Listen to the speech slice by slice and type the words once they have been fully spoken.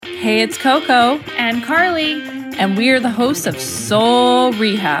Hey, it's Coco. And Carly. And we are the hosts of Soul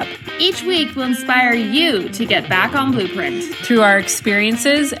Rehab. Each week will inspire you to get back on blueprint. Through our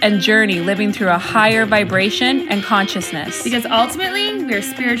experiences and journey living through a higher vibration and consciousness. Because ultimately, we're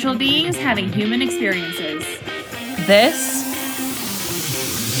spiritual beings having human experiences. This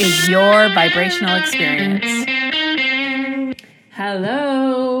is your vibrational experience.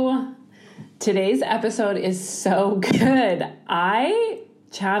 Hello. Today's episode is so good. I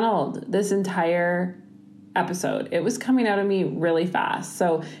channeled this entire episode. It was coming out of me really fast.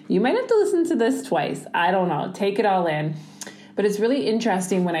 So you might have to listen to this twice. I don't know. Take it all in. But it's really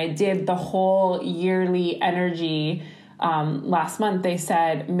interesting when I did the whole yearly energy last month. They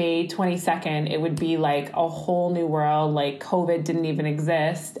said May 22nd, it would be like a whole new world, like COVID didn't even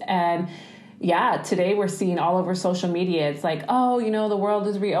exist. And yeah, today we're seeing all over social media. It's like, oh, you know, the world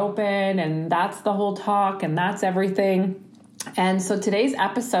is reopened and that's the whole talk and that's everything. And so today's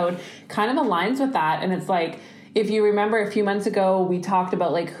episode kind of aligns with that. And it's like, if you remember a few months ago, we talked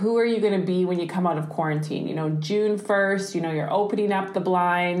about like, who are you going to be when you come out of quarantine? You know, June 1st, you know, you're opening up the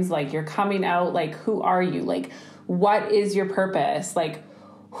blinds, like you're coming out, like, who are you? Like, what is your purpose? Like,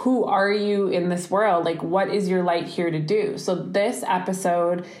 who are you in this world? Like, what is your light here to do? So this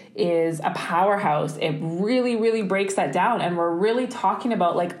episode is a powerhouse. It really, really breaks that down. And we're really talking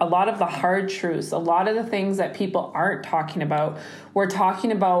about like a lot of the hard truths, a lot of the things that people aren't talking about. We're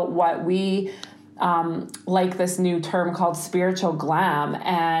talking about what we like this new term called spiritual glam,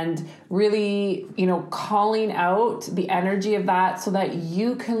 and really, you know, calling out the energy of that so that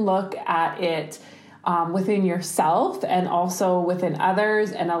you can look at it within yourself and also within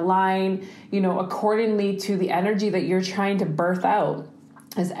others and align, you know, accordingly to the energy that you're trying to birth out.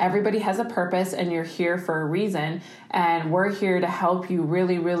 As everybody has a purpose and you're here for a reason, and we're here to help you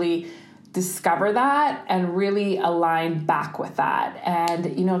really, really discover that and really align back with that.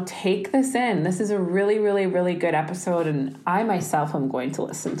 And, you know, take this in. This is a really, really, really good episode. And I myself am going to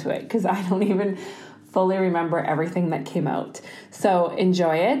listen to it because I don't even fully remember everything that came out. So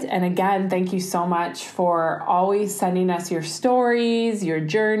enjoy it. And again, thank you so much for always sending us your stories, your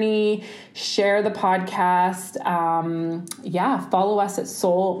journey, share the podcast. Follow us at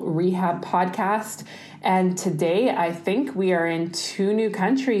Soul Rehab Podcast. And today I think we are in 2 new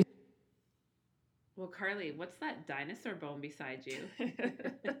countries. Well, Carly, what's that dinosaur bone beside you?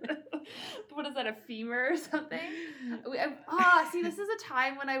 What is that, a femur or something? See, this is a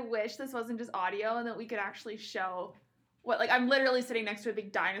time when I wish this wasn't just audio and that we could actually show what, like, I'm literally sitting next to a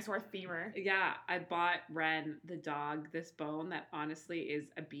big dinosaur femur. Yeah, I bought Ren, the dog, this bone that honestly is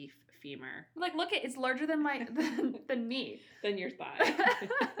a beef femur. Like, look, it's larger than than me. Than your thigh.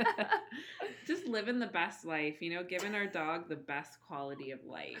 Just living the best life, you know, giving our dog the best quality of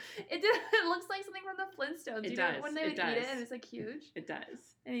life. It looks like something from the Flintstones. It you does. know, when they would eat it and it's like huge. It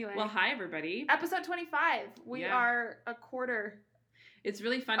does. Anyway. Well, hi everybody. Episode 25. We are a quarter. It's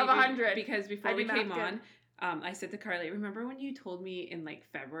really funny of 100 because before we came on, I said to Carly, remember when you told me in like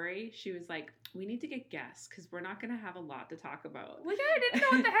February, she was like, we need to get guests because we're not going to have a lot to talk about. Well, yeah, I didn't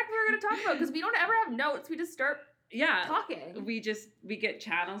know what the heck we were going to talk about because we don't ever have notes. We just start talking. We get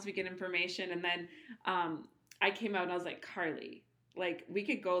channels, we get information. And then I came out and I was like, Carly, like we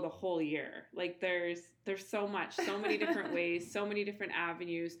could go the whole year. Like there's so much, so many different ways, so many different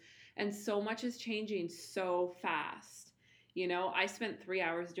avenues, and so much is changing so fast. You know, I spent 3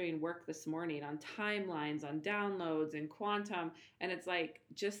 hours doing work this morning on timelines, on downloads and quantum. And it's like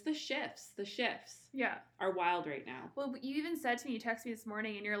just the shifts are wild right now. Well, you even said to me, you texted me this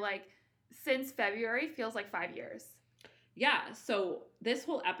morning and you're like, since February feels like 5 years. Yeah. So this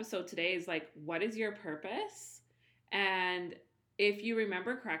whole episode today is like, what is your purpose? And if you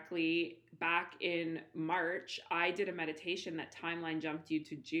remember correctly, back in March, I did a meditation that timeline jumped you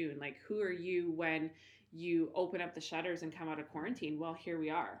to June. Like, who are you when you open up the shutters and come out of quarantine? Well, here we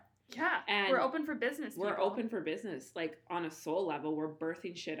are. Yeah. And we're open for business. We're open for business. Like on a soul level, we're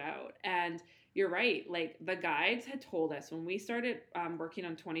birthing shit out. And you're right. Like the guides had told us when we started working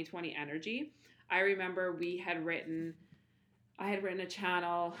on 2020 energy, I remember I had written a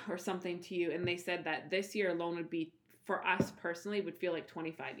channel or something to you. And they said that this year alone would be, for us personally, would feel like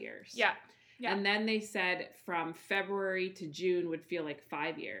 25 years. Yeah. Yeah. And then they said from February to June would feel like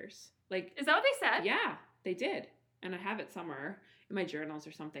 5 years. Like, is that what they said? Yeah, they did. And I have it somewhere in my journals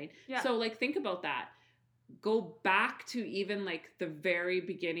or something. Yeah. So like, think about that. Go back to even like the very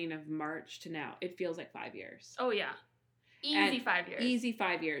beginning of March to now. It feels like 5 years. Oh yeah. Easy 5 years. Easy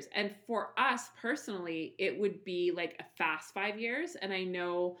 5 years. And for us personally, it would be like a fast 5 years. And I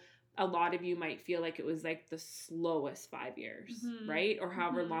know a lot of you might feel like it was like the slowest 5 years, right? Or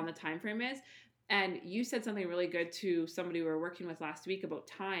however long the time frame is. And you said something really good to somebody we were working with last week about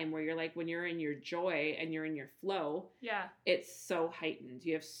time, where you're like, when you're in your joy and you're in your flow, it's so heightened.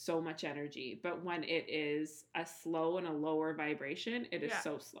 You have so much energy. But when it is a slow and a lower vibration, it is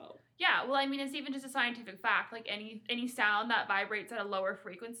so slow. Yeah, well, I mean, it's even just a scientific fact. Like any sound that vibrates at a lower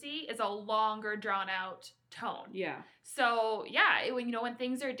frequency is a longer, drawn out tone. Yeah. So when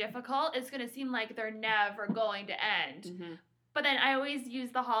things are difficult, it's going to seem like they're never going to end. Mm-hmm. But then I always use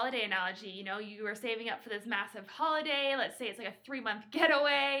the holiday analogy. You are saving up for this massive holiday. Let's say it's like a 3-month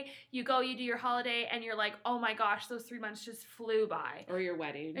getaway. You go, you do your holiday, and you're like, oh my gosh, those 3 months just flew by. Or your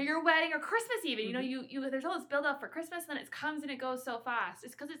wedding. Or Christmas even. Mm-hmm. You there's all this build up for Christmas, and then it comes and it goes so fast.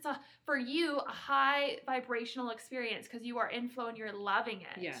 It's because it's for you a high vibrational experience because you are in flow and you're loving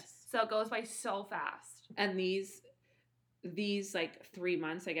it. Yes. So it goes by so fast. And these like 3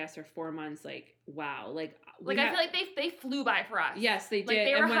 months, I guess, or 4 months, like, wow. Like I feel like they flew by for us. Yes, they did. Like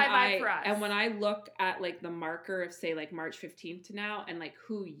they were high vibe for us. And when I look at like the marker of say like March 15th to now and like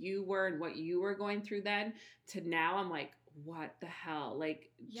who you were and what you were going through then to now, I'm like, what the hell? Like,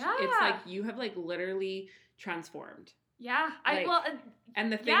 it's like you have like literally transformed. Yeah.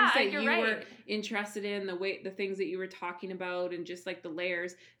 And the things that you were interested in, the things that you were talking about and just like the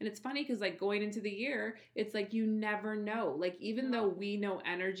layers. And it's funny because like going into the year, it's like you never know. Like even though we know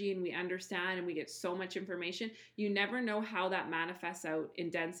energy and we understand and we get so much information, you never know how that manifests out in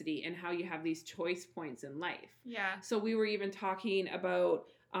density and how you have these choice points in life. Yeah. So we were even talking about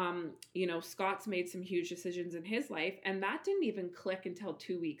Scott's made some huge decisions in his life, and that didn't even click until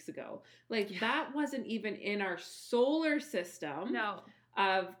 2 weeks ago. Like that wasn't even in our solar system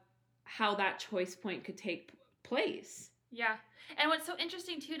of how that choice point could take place. Yeah. And what's so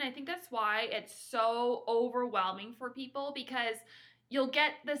interesting too, and I think that's why it's so overwhelming for people, because you'll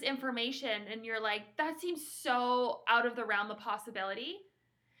get this information and you're like, that seems so out of the realm of possibility.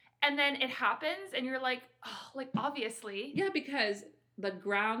 And then it happens and you're like, oh, like obviously. Yeah, because the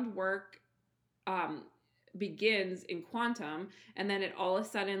groundwork begins in quantum, and then it all of a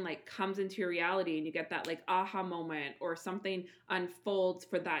sudden like comes into your reality and you get that like aha moment or something unfolds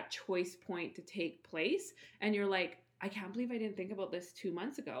for that choice point to take place. And you're like, I can't believe I didn't think about this 2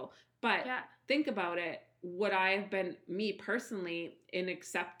 months ago. But think about it. Would I have been, me personally, in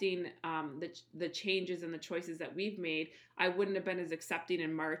accepting the changes and the choices that we've made, I wouldn't have been as accepting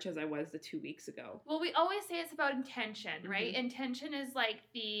in March as I was the 2 weeks ago. Well, we always say it's about intention, right? Mm-hmm. Intention is like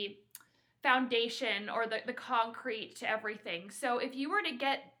the foundation or the concrete to everything. So if you were to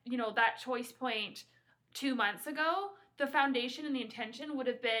get, that choice point 2 months ago, the foundation and the intention would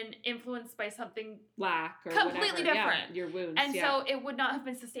have been influenced by something lack or completely different. Yeah, your wounds. And so it would not have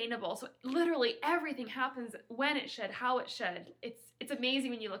been sustainable. So literally everything happens when it should, how it should. It's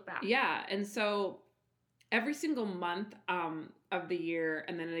amazing when you look back. Yeah. And so every single month of the year,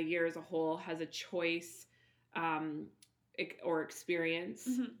 and then the year as a whole, has a choice or experience.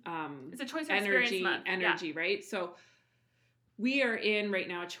 Mm-hmm. It's a choice or experience month. Energy, right? So we are in right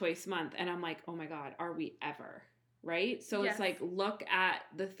now a choice month, and I'm like, oh my God, are we ever? Right? So It's like, look at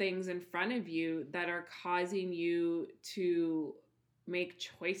the things in front of you that are causing you to make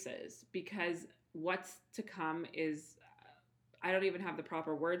choices, because what's to come is, I don't even have the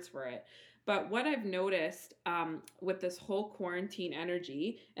proper words for it. But what I've noticed with this whole quarantine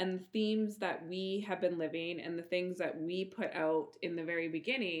energy and the themes that we have been living and the things that we put out in the very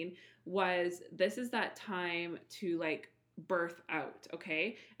beginning was, this is that time to like birth out,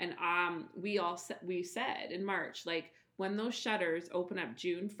 okay? And we said in March, like, when those shutters open up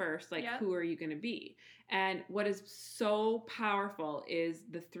June 1st, like, who are you going to be? And what is so powerful is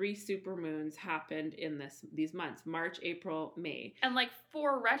the 3 supermoons happened in these months, March, April, May. And like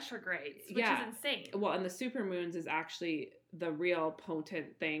 4 retrogrades, which is insane. Well, and the supermoons is actually the real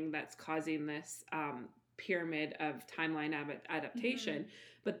potent thing that's causing this pyramid of timeline adaptation. Mm-hmm.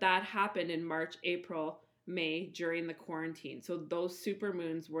 But that happened in March, April, May during the quarantine. So those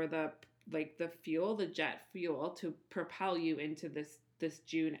supermoons were the jet fuel to propel you into this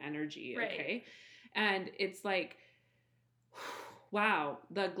June energy. Right. Okay. And it's like, wow,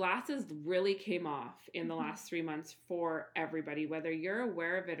 the glasses really came off in the last 3 months for everybody, whether you're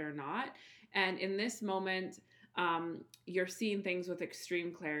aware of it or not. And in this moment, you're seeing things with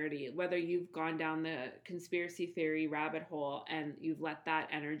extreme clarity, whether you've gone down the conspiracy theory rabbit hole and you've let that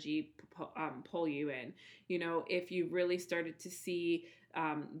energy pull you in. If you've really started to see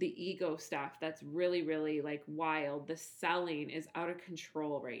the ego stuff that's really, really like wild, the selling is out of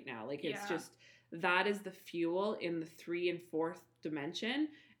control right now. Like it's just, that is the fuel in the 3 and 4th dimension,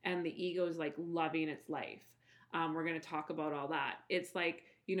 and the ego is like loving its life. We're going to talk about all that. It's like,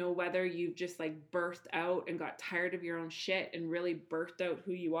 you know, whether you've just like birthed out and got tired of your own shit and really birthed out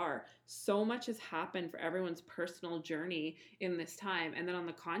who you are. So much has happened for everyone's personal journey in this time. And then on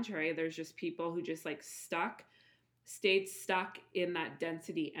the contrary, there's just people who just like stayed stuck in that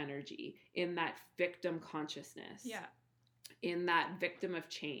density energy, in that victim consciousness. Yeah. In that victim of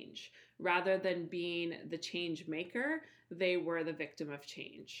change. Rather than being the change maker, they were the victim of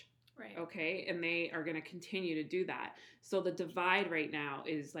change. Right. Okay. And they are going to continue to do that. So the divide right now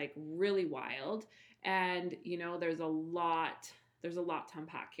is like really wild. And, you know, there's a lot to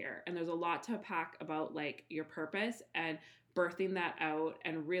unpack here. And there's a lot to unpack about like your purpose and birthing that out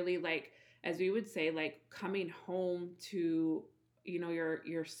and really like, as we would say, like coming home to, you know,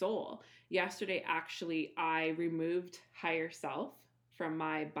 your soul. Yesterday, actually, I removed higher self from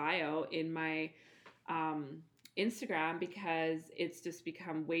my bio in my Instagram because it's just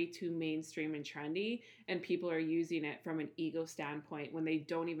become way too mainstream and trendy, and people are using it from an ego standpoint when they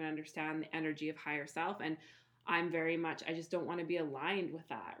don't even understand the energy of higher self. And I'm very much, I just don't want to be aligned with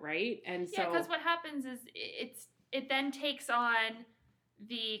that, right? And so, yeah, because what happens is it then takes on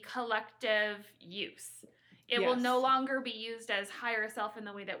the collective use. It will no longer be used as higher self in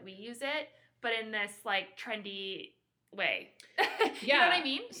the way that we use it, but in this like trendy way. You know what I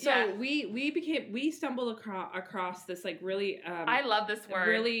mean? So we stumbled across this like really I love this word.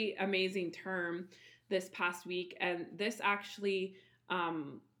 Really amazing term this past week, and this actually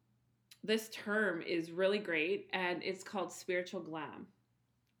this term is really great, and it's called spiritual glam.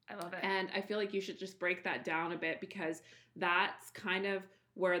 I love it. And I feel like you should just break that down a bit because that's kind of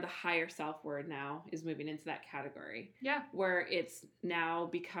where the higher self word now is moving into that category. Yeah. Where it's now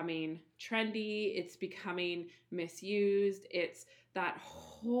becoming trendy, it's becoming misused, it's that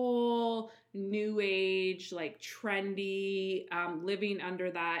whole new age, like trendy, living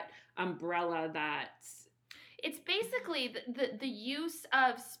under that umbrella that's... It's basically the use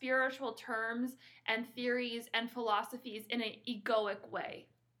of spiritual terms and theories and philosophies in an egoic way.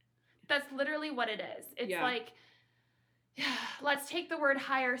 That's literally what it is. It's like... let's take the word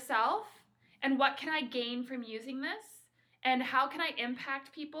higher self and what can I gain from using this and how can I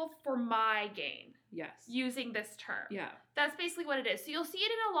impact people for my gain? Yes. Using this term. Yeah. That's basically what it is. So you'll see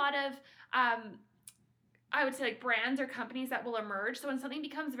it in a lot of, I would say like brands or companies that will emerge. So when something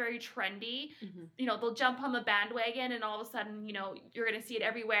becomes very trendy, you know, they'll jump on the bandwagon and all of a sudden, you know, you're going to see it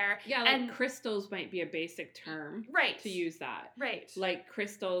everywhere. Yeah, like crystals might be a basic term. Right. To use that. Right. Like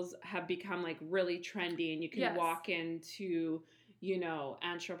crystals have become like really trendy and you can walk into, you know,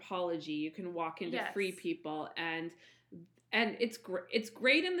 anthropology, you can walk into Free People and it's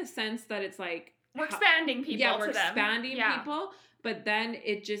great in the sense that it's like we're expanding people. Yeah, we're expanding people, but then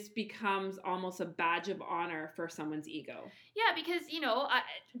it just becomes almost a badge of honor for someone's ego. Yeah, because, you know,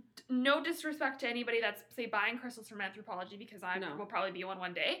 no disrespect to anybody that's, say, buying crystals from Anthropology, because I will probably be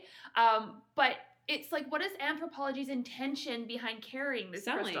one day. But it's like, what is Anthropology's intention behind carrying these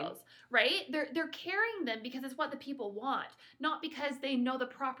crystals, right? They're carrying them because it's what the people want, not because they know the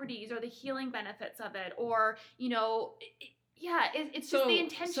properties or the healing benefits of it or, you know... it's just the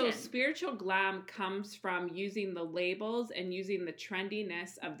intention. So spiritual glam comes from using the labels and using the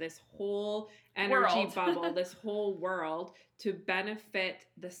trendiness of this whole energy bubble, this whole world to benefit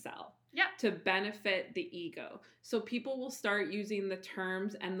the self. Yeah. To benefit the ego. So people will start using the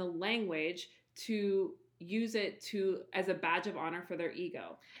terms and the language to use it as a badge of honor for their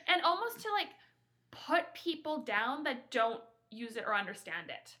ego. And almost to like put people down that don't use it or understand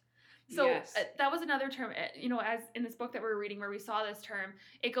it. So that was another term, you know, as in this book that we were reading where we saw this term,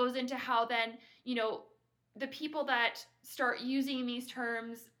 it goes into how then, you know, the people that start using these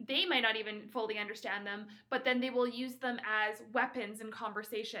terms, they might not even fully understand them, but then they will use them as weapons in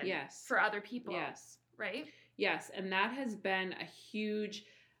conversation for other people. Yes. Right? Yes. And that has been a huge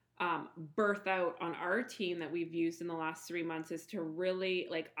birth out on our team that we've used in the last 3 months is to really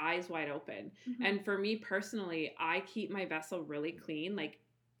like eyes wide open. And for me personally, I keep my vessel really clean. Like,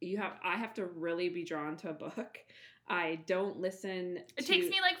 I have to really be drawn to a book. I don't listen to... It takes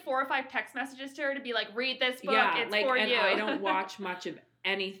me like 4 or 5 text messages to her to be like, read this book, it's like, for you. I don't watch much of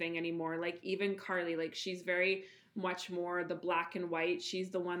anything anymore. Like even Carly, like she's very much more the black and white.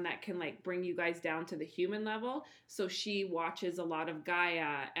 She's the one that can like bring you guys down to the human level. So she watches a lot of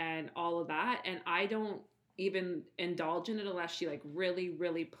Gaia and all of that. And I don't even indulge in it unless she like really,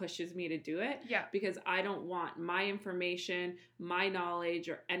 really pushes me to do it. Yeah. Because I don't want my information, my knowledge,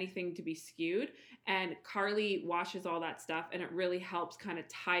 or anything to be skewed. And Carly watches all that stuff and it really helps kind of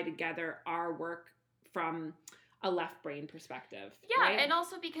tie together our work from a left brain perspective. Yeah. Right? And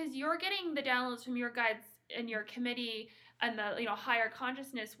also because you're getting the downloads from your guides and your committee and the, you know, higher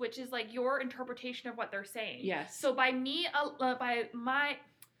consciousness, which is like your interpretation of what they're saying. Yes. So by me,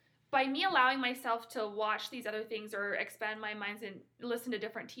 by me allowing myself to watch these other things or expand my minds and listen to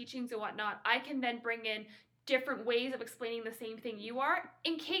different teachings and whatnot, I can then bring in different ways of explaining the same thing you are,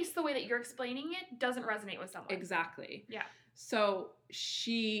 in case the way that you're explaining it doesn't resonate with someone. Exactly. Yeah. So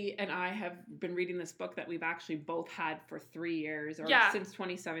she and I have been reading this book that we've actually both had for 3 years, or since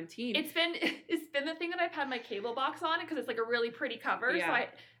 2017. It's been the thing that I've had my cable box on, because it's like a really pretty cover. Yeah. So I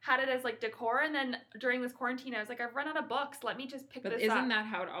had it as like decor, and then during this quarantine, I was like, I've run out of books. Let me just pick this up. But isn't that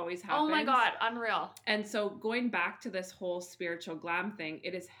how it always happens? Oh my God, unreal. And so going back to this whole spiritual glam thing,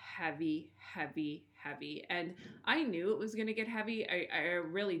 it is heavy, heavy, heavy. And I knew it was going to get heavy. I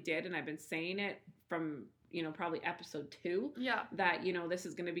really did. And I've been saying it from, probably episode 2, that, this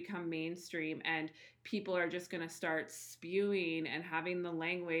is going to become mainstream and people are just going to start spewing and having the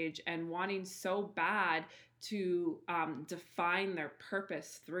language and wanting so bad to define their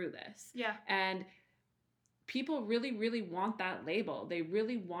purpose through this. Yeah. And people really, really want that label. They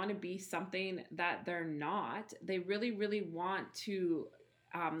really want to be something that they're not. They really, really want to,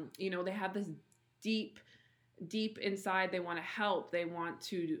 they have this deep inside. They want to help. They want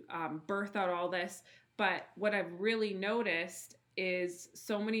to birth out all this. But what I've really noticed is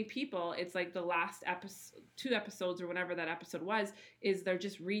so many people, it's like the last 2 episodes or whatever that episode was, is they're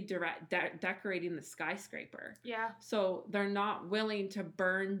just decorating the skyscraper. Yeah. So they're not willing to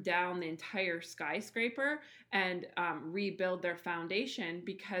burn down the entire skyscraper and rebuild their foundation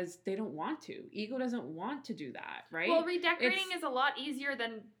because they don't want to. Ego doesn't want to do that, right? Well, redecorating is a lot easier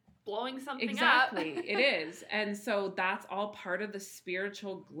than blowing something up. Exactly. It is. And so that's all part of the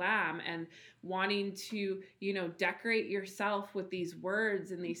spiritual glam and wanting to, decorate yourself with these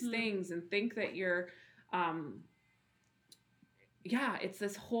words and these things and think that you're, it's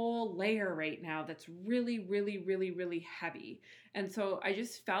this whole layer right now that's really, really, really, really heavy. And so I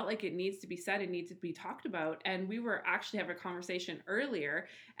just felt like it needs to be said, it needs to be talked about. And we were actually having a conversation earlier,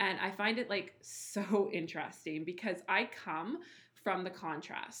 and I find it like so interesting because I come from the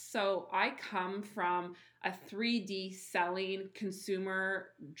contrast. So I come from a 3D selling, consumer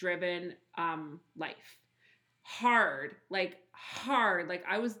driven life. Hard. Like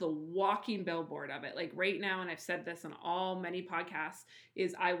I was the walking billboard of it. Like right now, and I've said this on many podcasts,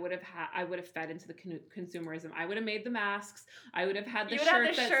 is I would have fed into the consumerism. I would have made the masks. I would have had the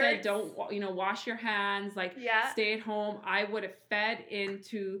shirt that said, don't, wash your hands, stay at home. I would have fed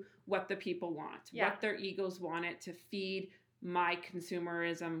into what the people want, what their egos wanted to feed my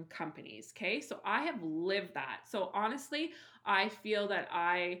consumerism companies. Okay. So I have lived that. So honestly, I feel that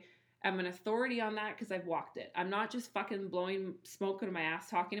I am an authority on that because I've walked it. I'm not just fucking blowing smoke out of my ass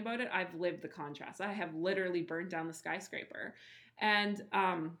talking about it. I've lived the contrast. I have literally burned down the skyscraper. And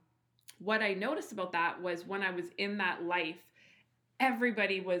what I noticed about that was when I was in that life,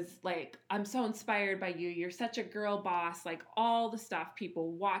 everybody was like, I'm so inspired by you. You're such a girl boss. Like all the stuff.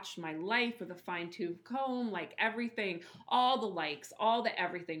 People watched my life with a fine-tooth comb, like everything, all the likes, all the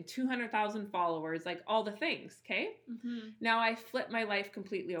everything, 200,000 followers, like all the things. Okay. Mm-hmm. Now I flipped my life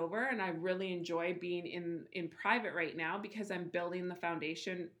completely over and I really enjoy being in private right now because I'm building the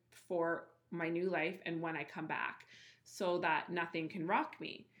foundation for my new life and when I come back so that nothing can rock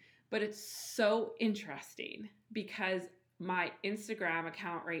me. But it's so interesting because my Instagram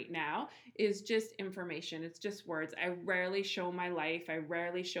account right now is just information. It's just words. I rarely show my life. I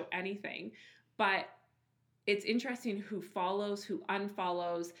rarely show anything. But it's interesting who follows, who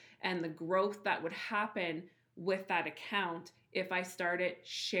unfollows, and the growth that would happen with that account if I started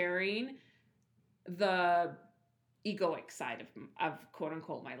sharing the egoic side of quote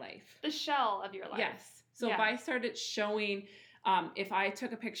unquote my life. The shell of your life. Yes. So if I started showing, if I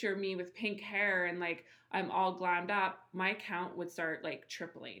took a picture of me with pink hair and like I'm all glammed up, my account would start like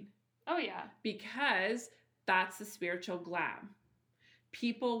tripling. Oh yeah. Because that's the spiritual glam.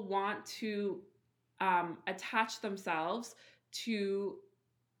 People want to attach themselves to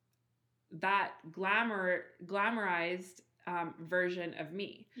that glamorized version of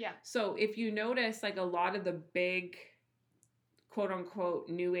me. Yeah. So if you notice like a lot of the big quote unquote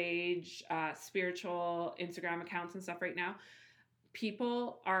new age spiritual Instagram accounts and stuff right now,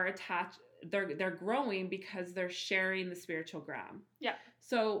 people are attached, they're growing because they're sharing the spiritual glam. Yeah.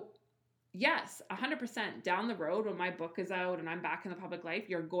 So yes, 100% down the road when my book is out and I'm back in the public life,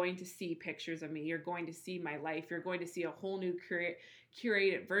 you're going to see pictures of me. You're going to see my life. You're going to see a whole new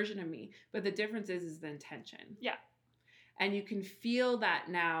curated version of me. But the difference is the intention. Yeah. And you can feel that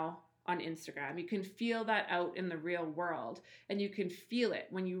now on Instagram. You can feel that out in the real world. And you can feel it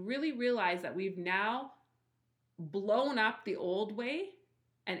when you really realize that we've now blown up the old way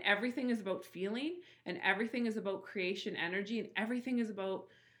and everything is about feeling and everything is about creation energy and everything is about,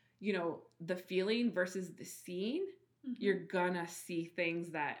 you know, the feeling versus the seeing. you're gonna see things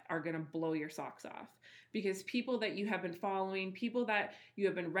that are gonna blow your socks off, because people that you have been following, people that you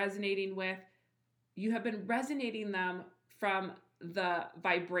have been resonating with, you have been resonating them from the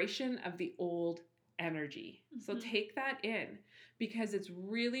vibration of the old energy. So take that in, because it's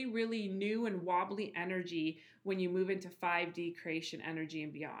really, really new and wobbly energy when you move into 5D creation energy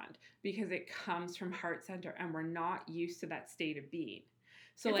and beyond, because it comes from heart center and we're not used to that state of being.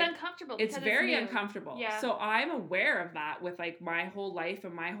 So it's like, uncomfortable. It's very uncomfortable. Yeah. So I'm aware of that with like my whole life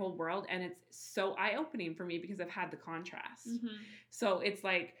and my whole world. And it's so eye-opening for me because I've had the contrast. So it's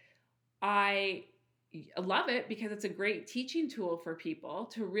like, I love it because it's a great teaching tool for people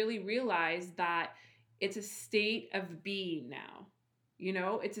to really realize that it's a state of being now. You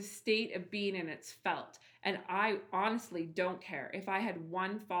know, it's a state of being and it's felt. And I honestly don't care if I had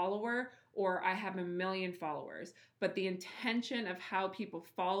 1 follower or I have 1 million followers, but the intention of how people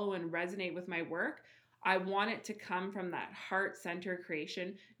follow and resonate with my work, I want it to come from that heart center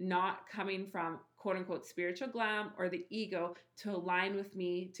creation, not coming from quote unquote spiritual glam or the ego to align with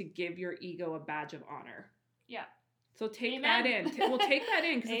me to give your ego a badge of honor. Yeah. So take that in. We'll take that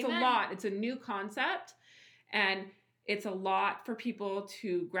in because it's a lot. It's a new concept and it's a lot for people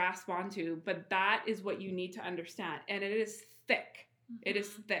to grasp onto, but that is what you need to understand. And it is thick. It is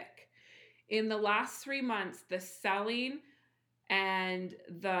thick. In the last 3 months, the selling and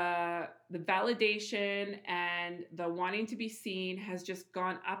the validation and the wanting to be seen has just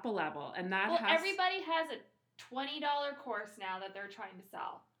gone up a level. And that everybody has a $20 course now that they're trying to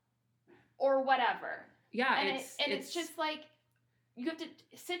sell or whatever. Yeah. And it's just like, you have to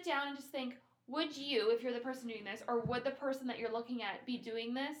sit down and just think, would you, if you're the person doing this, or would the person that you're looking at be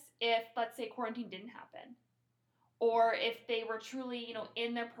doing this if, let's say, quarantine didn't happen? Or if they were truly, you know,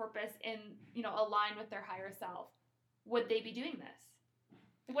 in their purpose and, you know, aligned with their higher self, would they be doing this?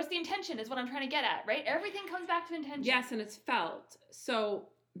 Like, what's the intention is what I'm trying to get at, right? Everything comes back to intention. Yes, and it's felt. So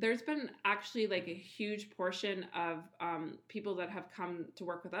there's been actually like a huge portion of people that have come to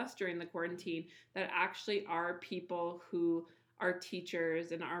work with us during the quarantine that actually are people who are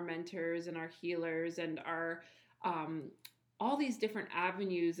teachers and our mentors and our healers and our all these different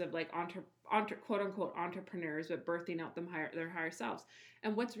avenues of like quote unquote entrepreneurs, but birthing out their higher selves.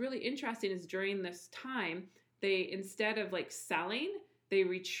 And what's really interesting is during this time, they, instead of like selling, they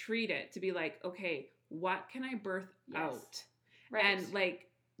retreat it to be like, okay, what can I birth out? Right. And like,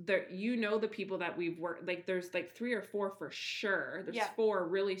 the people that we've worked, like there's like 3 or 4 for sure. There's 4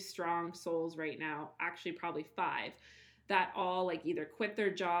 really strong souls right now, actually probably 5, that all like either quit their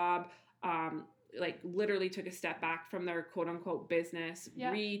job, like literally took a step back from their quote unquote business,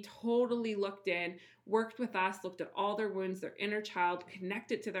 totally looked in, worked with us, looked at all their wounds, their inner child,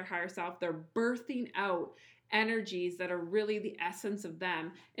 connected to their higher self. They're birthing out energies that are really the essence of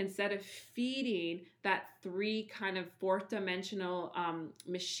them, instead of feeding that 3 kind of 4th dimensional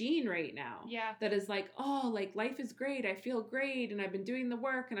machine right now. Yeah. That is like, oh, like life is great. I feel great. And I've been doing the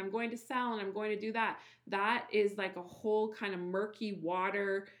work and I'm going to sell and I'm going to do that. That is like a whole kind of murky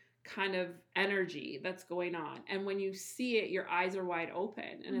water kind of energy that's going on. And when you see it, your eyes are wide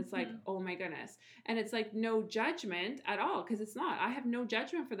open and it's like, oh my goodness. And it's like no judgment at all, because it's not. I have no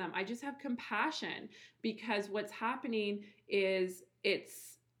judgment for them. I just have compassion, because what's happening is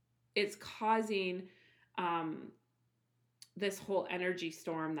it's causing this whole energy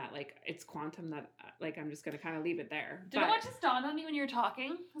storm that like it's quantum, that like I'm just going to kind of leave it there. Do you know what just dawned on me when you were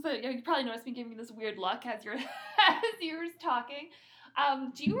talking? So you probably noticed me giving you this weird look as you were talking.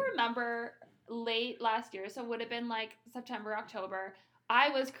 Do you remember late last year, so it would have been like September, October, I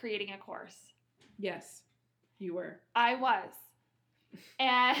was creating a course. Yes, you were. I was.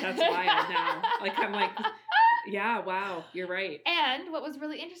 And that's wild now. Like, I'm like, yeah, wow, you're right. And what was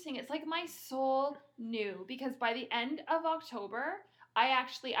really interesting, it's like my soul knew, because by the end of October, I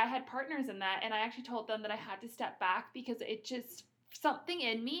had partners in that, and I actually told them that I had to step back because it just, something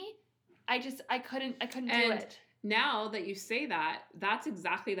in me, I couldn't do it. Now that you say that, that's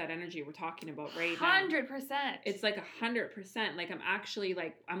exactly that energy we're talking about right 100%. now. It's like 100%. Like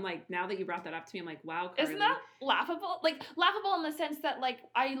I'm like, now that you brought that up to me, I'm like, wow, Carly. Isn't that laughable? Like laughable in the sense that like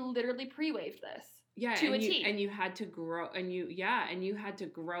I literally pre-waved this. Yeah, to a T. And you had to grow, and you had to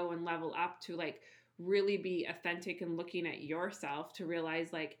grow and level up to like really be authentic and looking at yourself to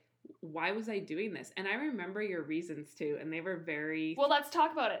realize like, why was I doing this? And I remember your reasons too, and they were very... Well, let's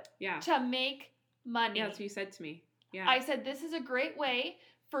talk about it. Yeah. To make money. Yeah, that's what you said to me. Yeah. I said, this is a great way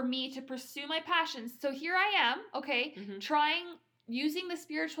for me to pursue my passions. So here I am, okay, trying, using the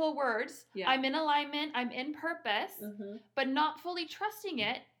spiritual words. Yeah. I'm in alignment, I'm in purpose, but not fully trusting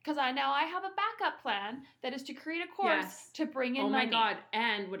it because I have a backup plan that is to create a course to bring in money. Oh my God.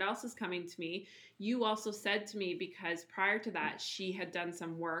 And what else is coming to me? You also said to me, because prior to that, she had done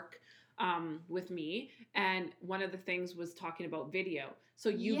some work with me, and one of the things was talking about video. So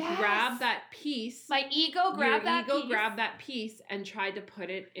you grabbed that piece. My ego grabbed that piece and tried to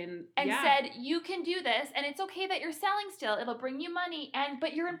put it in and said, you can do this, and it's okay that you're selling still. It'll bring you money,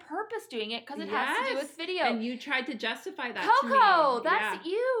 but you're in purpose doing it because it has to do with video. And you tried to justify that to me. Coco, that's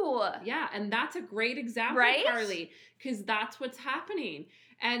you. Yeah, and that's a great example, right? Carly, because that's what's happening.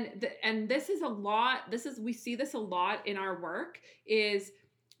 And this is a lot. We see this a lot in our work is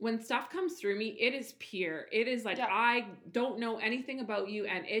when stuff comes through me, it is pure. It is like, I don't know anything about you,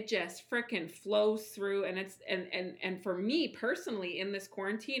 and it just freaking flows through. And it's, and for me personally in this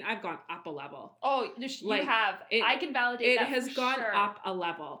quarantine, I've gone up a level. Oh, you have. I can validate that. It has gone up a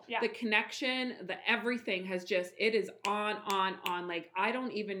level. Yeah. The connection, the everything has just, it is on. Like, I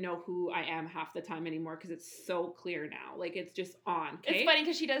don't even know who I am half the time anymore because it's so clear now. Like, it's just on. Okay? It's funny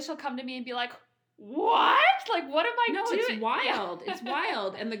because she'll come to me and be like, what? Like, what am I doing? No, it's wild. It's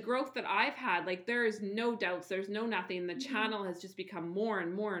wild. And the growth that I've had, like, there is no doubts. There's no nothing. The channel has just become more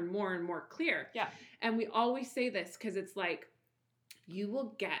and more and more and more clear. Yeah. And we always say this because it's like, you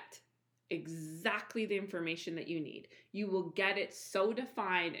will get exactly the information that you need. You will get it so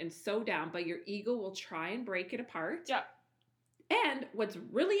defined and so down, but your ego will try and break it apart. Yeah. And what's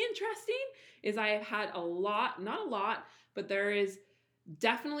really interesting is I have had not a lot, but there is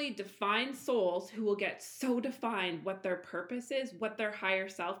definitely defined souls who will get so defined what their purpose is, what their higher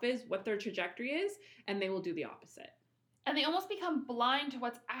self is, what their trajectory is, and they will do the opposite. And they almost become blind to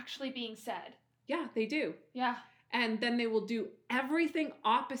what's actually being said. Yeah, they do. Yeah. And then they will do everything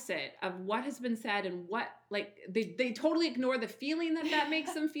opposite of what has been said and what, like, they totally ignore the feeling that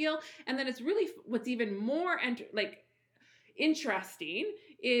makes them feel. And then it's really, what's even more interesting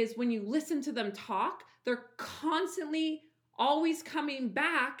is when you listen to them talk, they're constantly always coming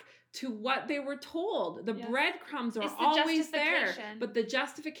back to what they were told. The breadcrumbs are always there. But the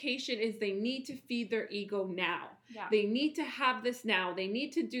justification is they need to feed their ego now. Yeah. They need to have this now. They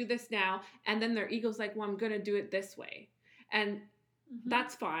need to do this now. And then their ego's like, well, I'm going to do it this way. And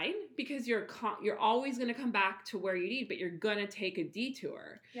that's fine because you're always going to come back to where you need, but you're going to take a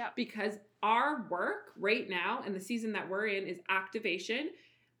detour. Yeah. Because our work right now and the season that we're in is activation.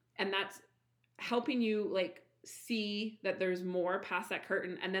 And that's helping you, like, see that there's more past that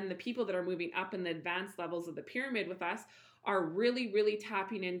curtain. And then the people that are moving up in the advanced levels of the pyramid with us are really, really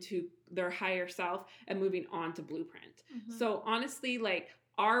tapping into their higher self and moving on to blueprint. So honestly, like,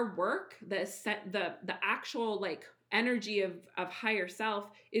 our work, the actual, like, energy of higher self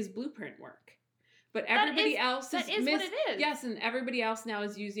is blueprint work. But everybody else is what it is. Yes, and everybody else now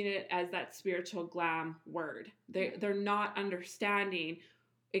is using it as that spiritual glam word. They're not understanding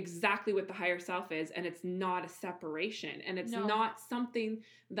exactly what the higher self is, and it's not a separation, and it's not something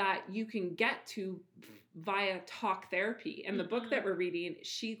that you can get to via talk therapy. And the book that we're reading,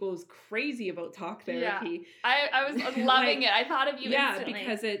 she goes crazy about talk therapy. I was loving it. I thought of you instantly.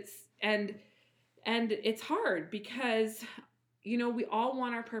 Because it's and it's hard because, you know, we all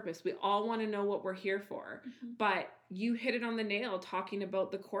want our purpose. We all want to know what we're here for. But you hit it on the nail talking about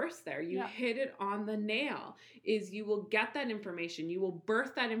the course there. You hit it on the nail is you will get that information. You will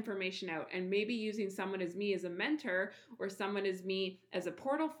birth that information out. And maybe using someone as me as a mentor or someone as me as a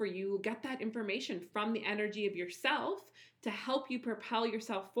portal for you will get that information from the energy of yourself to help you propel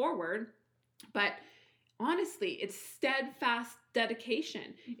yourself forward. But honestly, it's steadfast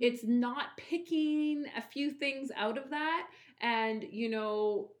dedication. It's not picking a few things out of that and, you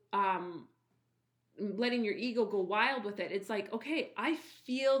know, letting your ego go wild with it. It's like, okay, I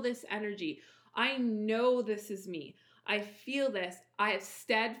feel this energy. I know this is me. I feel this. I have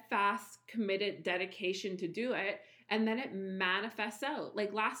steadfast, committed dedication to do it. And then it manifests out.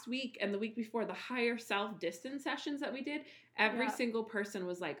 Like last week and the week before, the higher self distance sessions that we did, every single person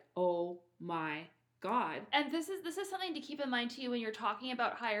was like, oh my God. And this is something to keep in mind too when you're talking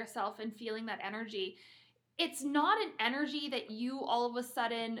about higher self and feeling that energy. It's not an energy that you all of a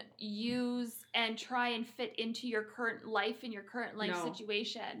sudden use and try and fit into your current life and your current life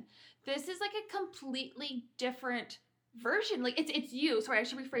situation. This is like a completely different version. Like it's you. Sorry, I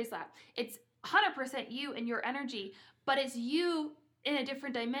should rephrase that. It's 100% you and your energy, but it's you in a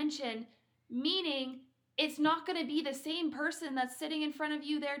different dimension, meaning it's not going to be the same person that's sitting in front of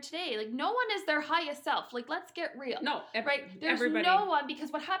you there today. Like, no one is their highest self. Like, let's get real. No, right? There's everybody. No one,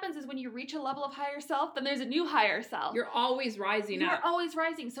 because what happens is when you reach a level of higher self, then there's a new higher self. You're always rising up. You're always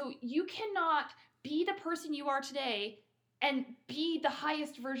rising. So you cannot be the person you are today and be the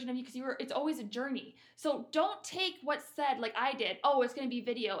highest version of you, because it's always a journey. So don't take what's said like I did. Oh, it's going to be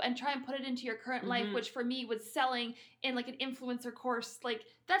video, and try and put it into your current life, which for me was selling in like an influencer course. Like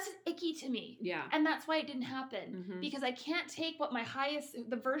that's icky to me. Yeah. And that's why it didn't happen, because I can't take what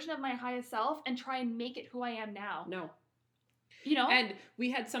the version of my highest self and try and make it who I am now. No. You know? And we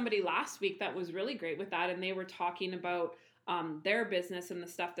had somebody last week that was really great with that, and they were talking about their business and the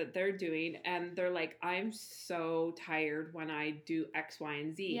stuff that they're doing, and they're like, I'm so tired when I do X, Y,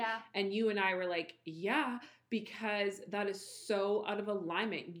 and Z. Yeah. And you and I were like, yeah, because that is so out of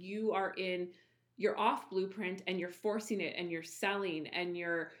alignment. You're off blueprint, and you're forcing it, and you're selling, and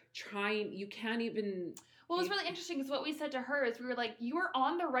you're trying, you can't even... Well, it was really interesting because what we said to her is we were like, you are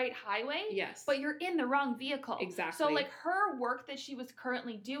on the right highway, yes, but you're in the wrong vehicle. Exactly. So like her work that she was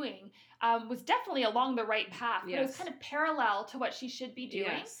currently doing was definitely along the right path, but it was kind of parallel to what she should be doing.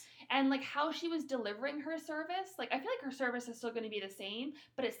 Yes. And like how she was delivering her service, like I feel like her service is still going to be the same,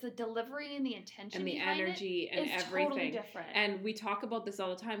 but it's the delivery and the intention and the energy and everything. Totally different. And we talk about this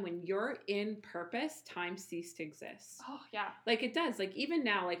all the time. When you're in purpose, time ceases to exist. Oh yeah. Like it does. Like even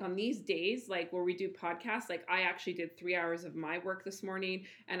now, like on these days, like where we do podcasts, like I actually did 3 hours of my work this morning,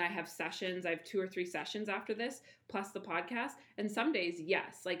 and I have sessions. I have 2 or 3 sessions after this, plus the podcast. And some days,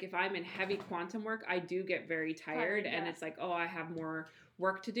 yes, like if I'm in heavy quantum work, I do get very tired, and it's like, oh, I have more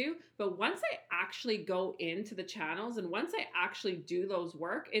work to do. But once I actually go into the channels, and once I actually do those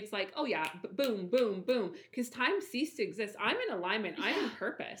work, it's like, oh yeah, boom, boom, boom, because time ceased to exist. I'm in alignment. I'm in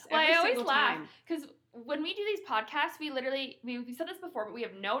purpose. Well, I always laugh because when we do these podcasts, we literally, we said this before, but we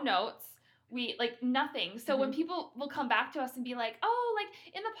have no notes. We like nothing. So when people will come back to us and be like, oh,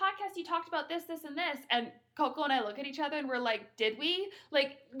 like in the podcast you talked about this, this, and this, and Coco and I look at each other and we're like, did we?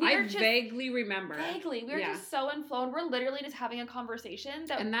 Like I vaguely remember. Vaguely. We were just so in flow, and we're literally just having a conversation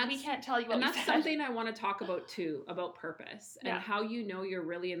that we can't tell you what we said. And that's something I want to talk about too, about purpose and how you know you're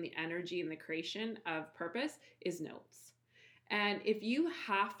really in the energy and the creation of purpose is notes. And if you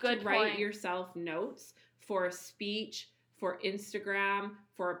have to write yourself notes for a speech, for Instagram,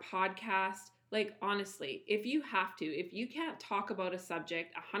 for a podcast, like honestly, if you can't talk about a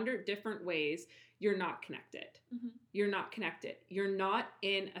subject 100 different ways, you're not connected. You're not connected. You're not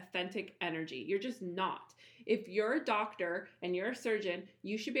in authentic energy. You're just not. If you're a doctor and you're a surgeon,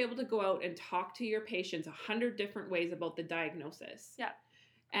 you should be able to go out and talk to your patients 100 different ways about the diagnosis. Yeah.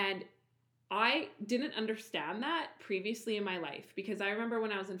 And I didn't understand that previously in my life, because I remember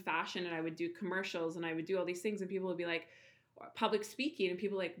when I was in fashion and I would do commercials and I would do all these things, and people would be like, public speaking, and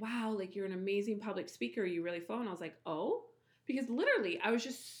people like, wow, like you're an amazing public speaker, you really flow. And I was like, oh, because literally I was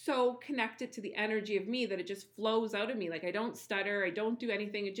just so connected to the energy of me that it just flows out of me. Like I don't stutter, I don't do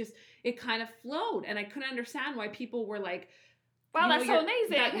anything. It kind of flowed, and I couldn't understand why people were like, wow, that's so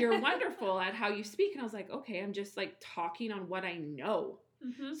amazing. That you're wonderful at how you speak. And I was like, okay, I'm just like talking on what I know.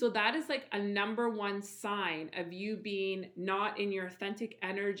 So that is like a number one sign of you being not in your authentic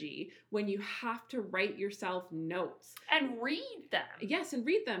energy, when you have to write yourself notes. And read them. Yes, and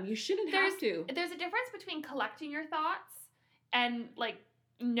read them. You shouldn't have to. There's a difference between collecting your thoughts and like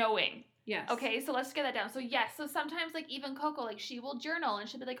knowing. Yes. Okay, so let's get that down. So yes, so sometimes like even Coco, like she will journal and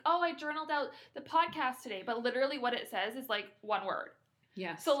she'll be like, oh, I journaled out the podcast today. But literally what it says is like one word.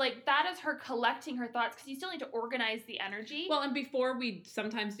 Yes. So like that is her collecting her thoughts, because you still need to organize the energy. Well, and before we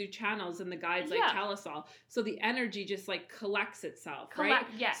sometimes do channels and the guides like tell us all. So the energy just like collects itself, right?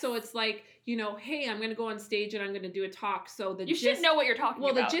 Yes. So it's like, you know, hey, I'm going to go on stage and I'm going to do a talk. So you should know what you're talking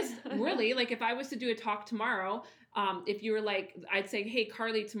about. Well, the gist, really, like if I was to do a talk tomorrow, if you were like, I'd say, hey,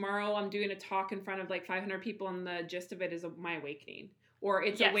 Carly, tomorrow I'm doing a talk in front of like 500 people, and the gist of it is my awakening. Or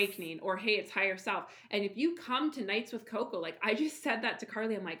it's awakening, or hey, it's higher self. And if you come to Nights with Coco, like I just said that to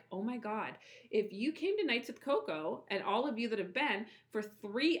Carly, I'm like, oh my God, if you came to Nights with Coco, and all of you that have been for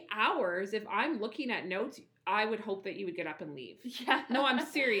 3 hours, if I'm looking at notes, I would hope that you would get up and leave. Yeah. No, I'm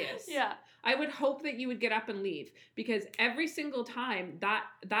serious. Yeah. I would hope that you would get up and leave, because every single time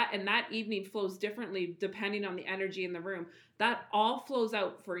that evening flows differently depending on the energy in the room. That all flows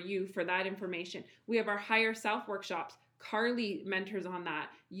out for you for that information. We have our higher self workshops. Carly mentors on that.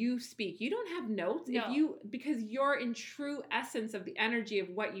 You speak. You don't have notes because you're in true essence of the energy of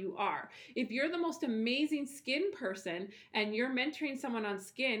what you are. If you're the most amazing skin person and you're mentoring someone on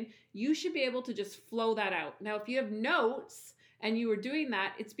skin, you should be able to just flow that out. Now, if you have notes and you are doing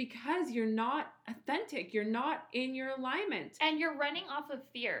that, it's because you're not authentic. You're not in your alignment. And you're running off of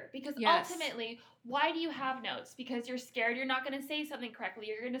fear, because ultimately, why do you have notes? Because you're scared you're not going to say something correctly.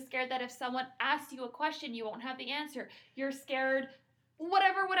 You're going to scared that if someone asks you a question, you won't have the answer. You're scared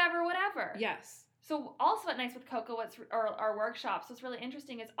whatever. Yes. So also at Nights with Coco, our workshops, what's really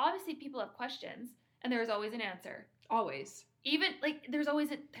interesting is obviously people have questions, and there's always an answer. Always. Even like there's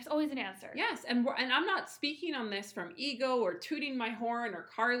always an answer. Yes, and I'm not speaking on this from ego or tooting my horn or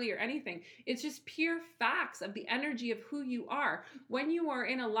Carly or anything. It's just pure facts of the energy of who you are. When you are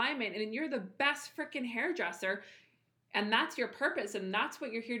in alignment and you're the best freaking hairdresser, and that's your purpose and that's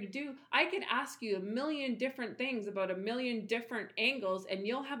what you're here to do, I can ask you a million different things about a million different angles and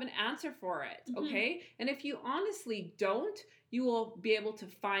you'll have an answer for it, okay? And if you honestly don't, you will be able to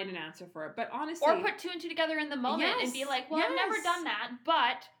find an answer for it. But honestly... Or put two and two together in the moment and be like, well, I've never done that,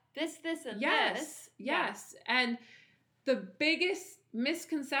 but this, and this. Yes. And the biggest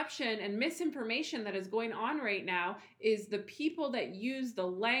misconception and misinformation that is going on right now is the people that use the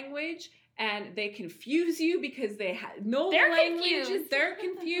language and they confuse you because they know the language. They're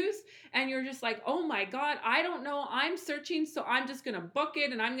confused. And you're just like, oh my God, I don't know. I'm searching, so I'm just going to book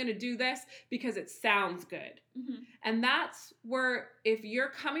it and I'm going to do this because it sounds good. And that's where, if you're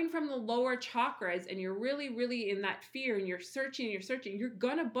coming from the lower chakras and you're really, really in that fear and you're searching, you're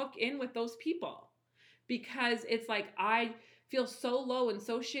going to book in with those people. Because it's like, I feel so low and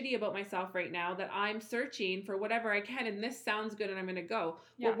so shitty about myself right now that I'm searching for whatever I can and this sounds good and I'm going to go.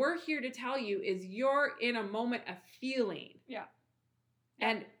 What we're here to tell you is you're in a moment of feeling. Yeah.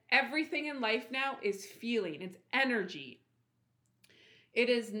 And everything in life now is feeling. It's energy. It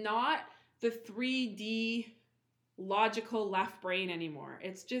is not the 3D logical left brain anymore.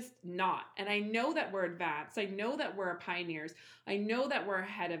 It's just not. And I know that we're advanced. I know that we're pioneers. I know that we're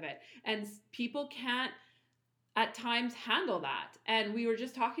ahead of it. And people can't at times handle that. And we were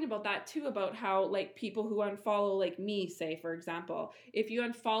just talking about that too, about how like people who unfollow like me, say, for example, if you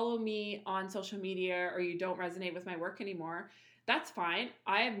unfollow me on social media or you don't resonate with my work anymore, that's fine.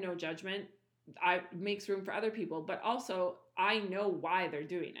 I have no judgment. It makes room for other people, but also I know why they're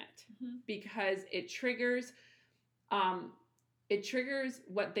doing it because it triggers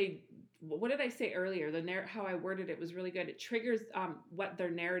what did I say earlier? How I worded it was really good. It triggers what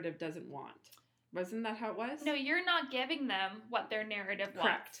their narrative doesn't want. Wasn't that how it was? No, you're not giving them what their narrative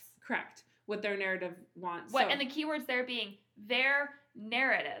wants. Correct. What their narrative wants. And the keywords there being their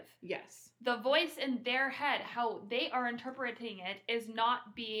narrative. Yes. The voice in their head, how they are interpreting it, is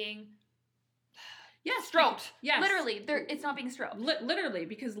not being stroked. Yes. Literally, it's not being stroked. Literally,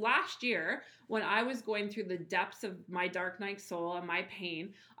 because last year, when I was going through the depths of my dark night soul and my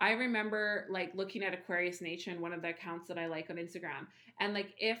pain, I remember like looking at Aquarius Nation, one of the accounts that I like on Instagram. And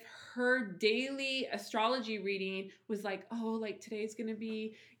like if her daily astrology reading was like, oh, like today's going to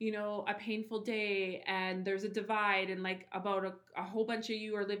be, a painful day and there's a divide and like about a whole bunch of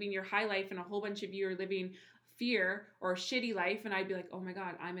you are living your high life and a whole bunch of you are living fear or a shitty life. And I'd be like, oh my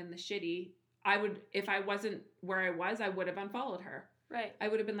God, I'm in the shitty. If I wasn't where I was, I would have unfollowed her. Right. I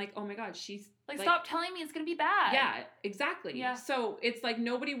would have been like, oh my God, she's like stop telling me it's going to be bad. Yeah, exactly. Yeah. So it's like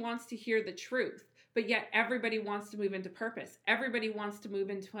nobody wants to hear the truth, but yet everybody wants to move into purpose. Everybody wants to move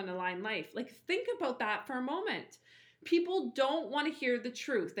into an aligned life. Like think about that for a moment. People don't want to hear the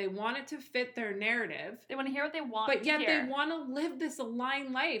truth. They want it to fit their narrative. They want to hear what they want but yet they want to live this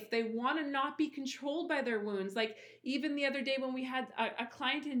aligned life. They want to not be controlled by their wounds. Like even the other day when we had a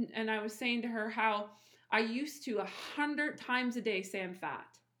client and I was saying to her how I used to 100 times a day say I'm fat.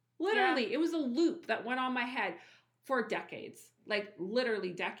 Literally, It was a loop that went on my head for decades. Like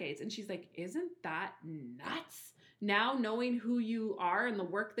literally decades. And she's like, isn't that nuts? Now knowing who you are and the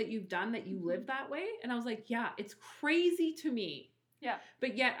work that you've done, that you live that way. And I was like, yeah, it's crazy to me. Yeah.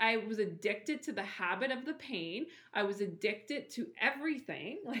 But yet I was addicted to the habit of the pain. I was addicted to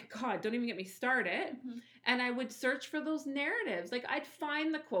everything. Like, God, don't even get me started. And I would search for those narratives. Like I'd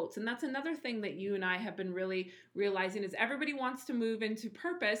find the quotes. And that's another thing that you and I have been really realizing is everybody wants to move into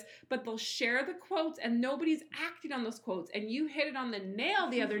purpose, but they'll share the quotes and nobody's acting on those quotes. And you hit it on the nail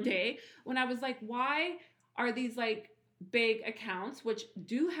the other day when I was like, why are these like big accounts which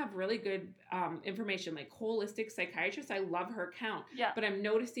do have really good information, like Holistic Psychiatrist? I love her account. Yeah. But I'm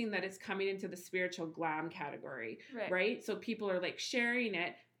noticing that it's coming into the spiritual glam category, right? So people are like sharing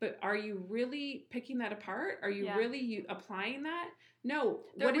it, but are you really picking that apart? Are you really applying that? No.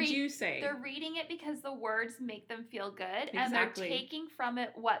 What did you say? They're reading it because the words make them feel good, and they're taking from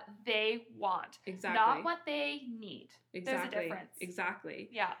it what they want, not what they need. There's a difference. Exactly.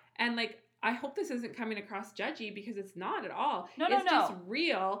 Yeah. And like, I hope this isn't coming across judgy because it's not at all. No. It's just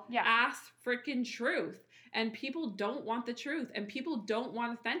real ass freaking truth. And people don't want the truth and people don't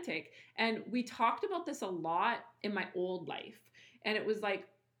want authentic. And we talked about this a lot in my old life. And it was like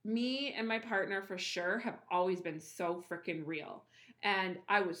me and my partner for sure have always been so freaking real. And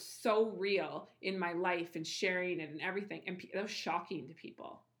I was so real in my life and sharing it and everything. And that was shocking to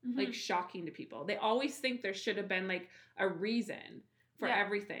people. Like shocking to people. They always think there should have been like a reason for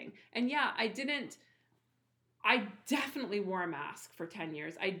everything. And I didn't I definitely wore a mask for 10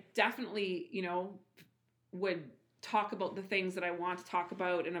 years. I definitely, would talk about the things that I want to talk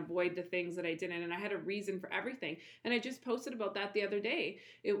about and avoid the things that I didn't. And I had a reason for everything. And I just posted about that the other day.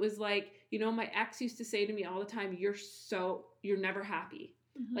 It was like, my ex used to say to me all the time, you're never happy.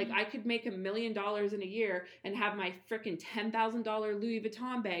 Mhm. Like I could make $1 million in a year and have my freaking $10,000 Louis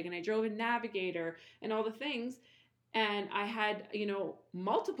Vuitton bag, and I drove a Navigator and all the things. And I had,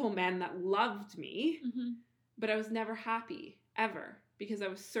 multiple men that loved me, Mhm. but I was never happy ever because I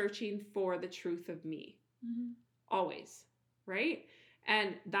was searching for the truth of me. Mhm. Always, right?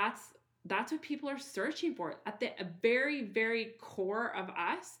 And that's what people are searching for. At the very, very core of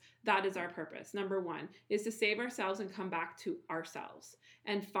us, that is our purpose. Number one is to save ourselves and come back to ourselves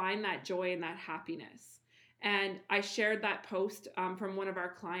and find that joy and that happiness. And I shared that post from one of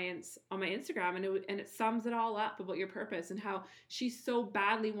our clients on my Instagram, and it sums it all up about your purpose and how she so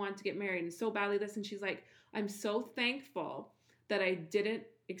badly wanted to get married and so badly this. And she's like, I'm so thankful that I didn't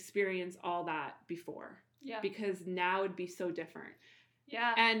experience all that before. Yeah. Because now it'd be so different.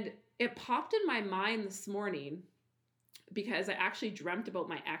 Yeah. And it popped in my mind this morning because I actually dreamt about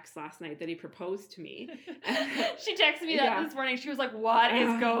my ex last night that he proposed to me. She texted me that this morning. She was like, what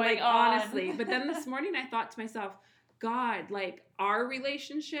is going on? Honestly. But then this morning I thought to myself, God, like our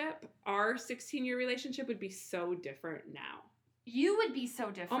relationship, our 16-year relationship would be so different now. You would be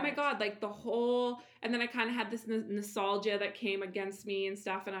so different. Oh my God, like and then I kind of had this nostalgia that came against me and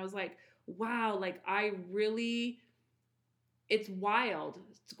stuff. And I was like, wow, like it's wild.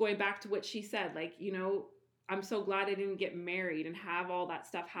 It's going back to what she said, like, I'm so glad I didn't get married and have all that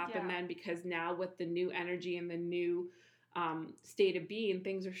stuff happen then, because now with the new energy and the new state of being,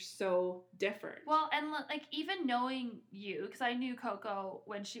 things are so different. Well, and like even knowing you, because I knew Coco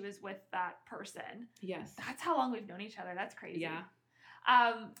when she was with that person. Yes. That's how long we've known each other. That's crazy. Yeah.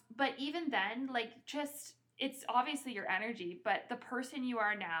 But even then, like it's obviously your energy, but the person you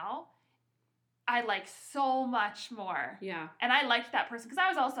are now, I like so much more. Yeah. And I liked that person because I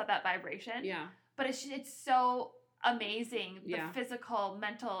was also at that vibration. Yeah. But it's so amazing. The Yeah. physical,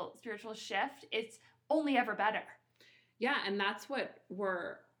 mental, spiritual shift. It's only ever better. Yeah. And that's what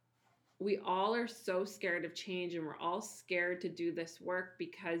we all are so scared of change, and we're all scared to do this work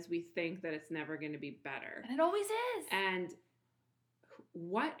because we think that it's never going to be better. And it always is. And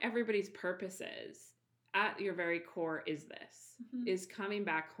what everybody's purpose is at your very core is this, is coming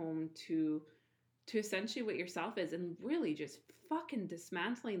back home to essentially what yourself is, and really just fucking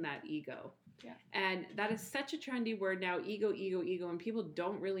dismantling that ego. Yeah. And that is such a trendy word now, ego, and people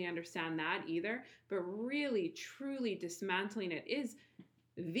don't really understand that either. But really, truly dismantling it is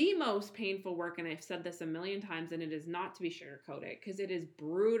the most painful work. And I've said this a million times, and it is not to be sugarcoated, because it is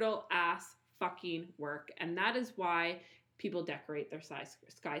brutal ass fucking work. And that is why people decorate their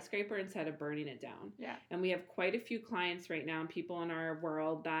skyscraper instead of burning it down. Yeah. And we have quite a few clients right now and people in our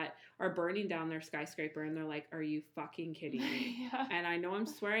world that are burning down their skyscraper, and they're like, are you fucking kidding me? Yeah. And I know I'm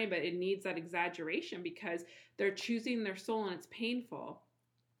swearing, but it needs that exaggeration because they're choosing their soul and it's painful.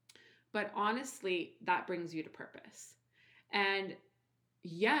 But honestly, that brings you to purpose. And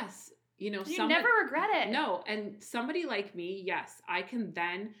yes, you never regret it. No. And somebody like me, yes, I can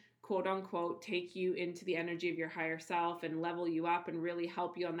then quote unquote take you into the energy of your higher self and level you up and really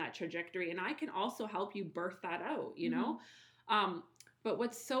help you on that trajectory. And I can also help you birth that out, know? But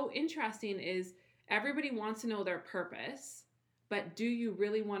what's so interesting is everybody wants to know their purpose, but do you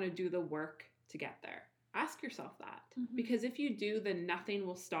really want to do the work to get there? Ask yourself that. Because if you do, then nothing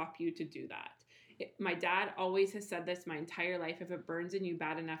will stop you to do that. My dad always has said this my entire life: if it burns in you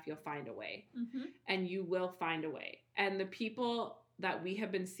bad enough, you'll find a way. And you will find a way. And the people that we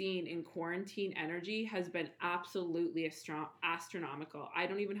have been seeing in quarantine energy has been absolutely astronomical. I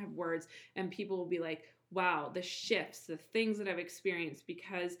don't even have words. And people will be like, wow, the shifts, the things that I've experienced,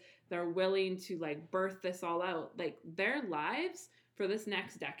 because they're willing to like birth this all out. Like their lives for this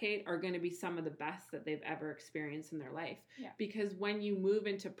next decade are going to be some of the best that they've ever experienced in their life. Yeah. Because when you move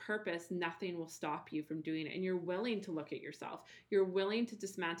into purpose, nothing will stop you from doing it. And you're willing to look at yourself. You're willing to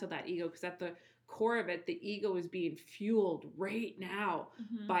dismantle that ego, because at the core of it, the ego is being fueled right now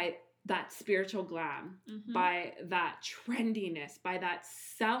by that spiritual glam, by that trendiness, by that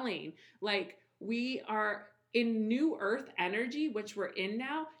selling. Like we are in new earth energy, which we're in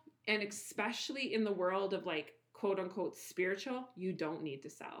now. And especially in the world of like, quote unquote, spiritual, you don't need to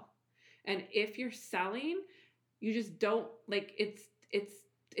sell. And if you're selling, you just don't, like, it's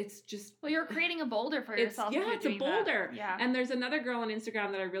it's just, Well, you're creating a boulder for it's, yourself. yeah, it's a boulder. That. Yeah. And there's another girl on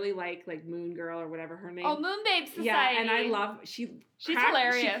Instagram that I really like Moon Girl or whatever her name. Oh, Moon Babe Society. Yeah, and I love, she's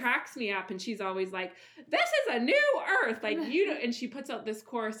hilarious. She cracks me up, and she's always like, this is a new earth. Like, you don't, and she puts out this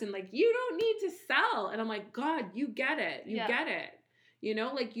course and like, you don't need to sell. And I'm like, God, you get it. You get it. You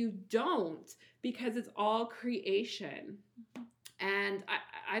know, like you don't, because it's all creation. And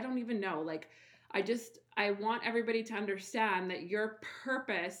I don't even know, like, I want everybody to understand that your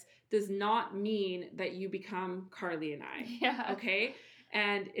purpose does not mean that you become Carly and I. Yeah. Okay?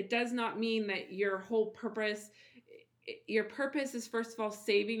 And it does not mean that your whole purpose is, first of all,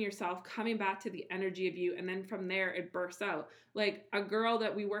 saving yourself, coming back to the energy of you, and then from there it bursts out. Like a girl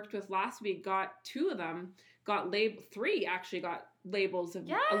that we worked with last week got three actually got labels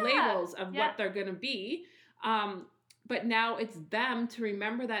of what they're going to be. But now it's them to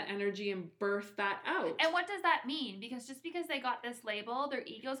remember that energy and birth that out. And what does that mean? Because just because they got this label, their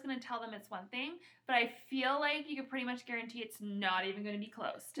ego's going to tell them it's one thing, but I feel like you could pretty much guarantee it's not even going to be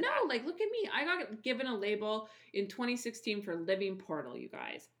close to that. Like, look at me. I got given a label in 2016 for Living Portal, you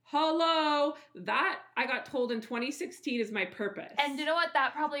guys. Hello! That, I got told in 2016 is my purpose. And you know what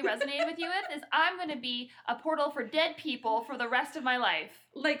that probably resonated with you with? Is I'm going to be a portal for dead people for the rest of my life.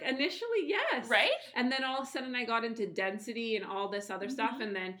 Like, initially, yes. Right? And then all of a sudden I got into density and all this other stuff.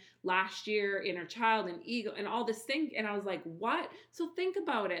 And then last year, inner child and ego and all this thing. And I was like, what? So think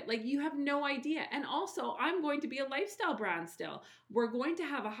about it. Like, you have no idea. And also, I'm going to be a lifestyle brand still. We're going to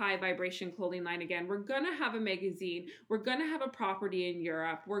have a high vibration clothing line again. We're going to have a magazine. We're going to have a property in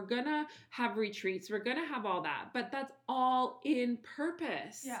Europe. We're going to have retreats. We're going to have all that. But that's all in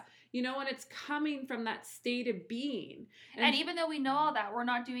purpose. Yeah. You know, and it's coming from that state of being. And even though we know all that, we're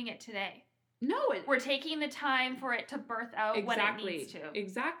not doing it today. No, we're taking the time for it to birth out when it needs to.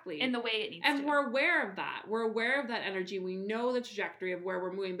 Exactly. In the way it needs to. And we're aware of that. We're aware of that energy. We know the trajectory of where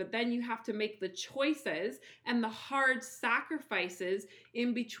we're moving, but then you have to make the choices and the hard sacrifices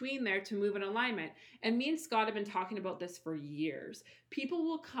in between there to move in alignment. And me and Scott have been talking about this for years. People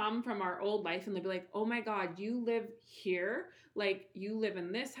will come from our old life and they'll be like, oh my God, you live here. Like, you live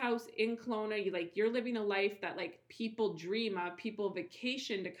in this house in Kelowna. You're living a life that like people dream of, people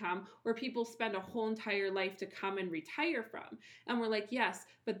vacation to come, or people spend a whole entire life to come and retire from. And we're like, yes,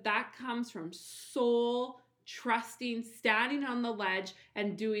 but that comes from soul trusting, standing on the ledge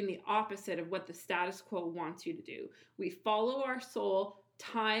and doing the opposite of what the status quo wants you to do. We follow our soul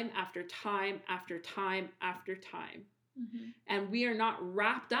time after time after time after time. Mm-hmm. And we are not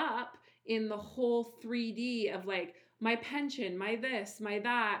wrapped up in the whole 3D of like, my pension, my this, my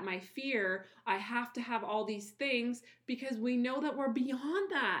that, my fear. I have to have all these things because we know that we're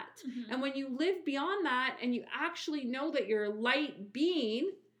beyond that. Mm-hmm. And when you live beyond that and you actually know that you're a light being,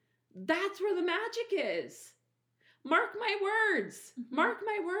 that's where the magic is. Mark my words. Mm-hmm. Mark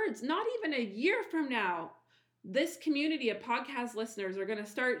my words. Not even a year from now, this community of podcast listeners are going to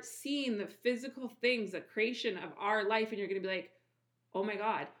start seeing the physical things, the creation of our life. And you're going to be like, oh my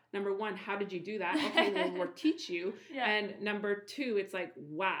God. Number one, how did you do that? Okay, well, we'll teach you. Yeah. And number two, it's like,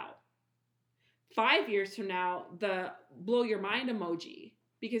 wow. 5 years from now, the blow your mind emoji,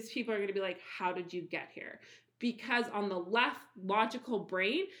 because people are going to be like, how did you get here? Because on the left logical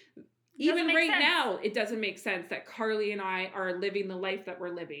brain, even right now, it doesn't make sense that Carly and I are living the life that we're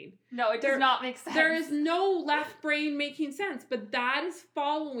living. No, it does not make sense. There is no left brain making sense, but that is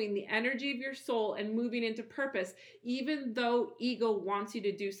following the energy of your soul and moving into purpose, even though ego wants you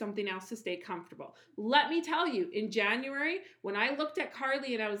to do something else to stay comfortable. Let me tell you, in January, when I looked at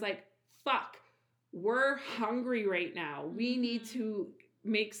Carly and I was like, fuck, we're hungry right now. We need to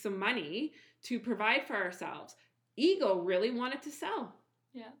make some money to provide for ourselves. Ego really wanted to sell.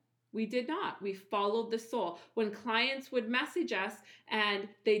 Yeah. We did not. We followed the soul. When clients would message us and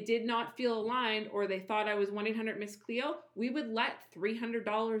they did not feel aligned or they thought I was 1-800-Miss Cleo, we would let $300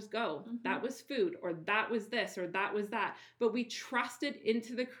 go. Mm-hmm. That was food, or that was this, or that was that. But we trusted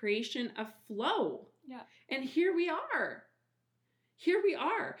into the creation of flow. Yeah. And here we are. Here we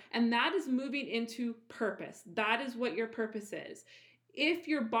are. And that is moving into purpose. That is what your purpose is. If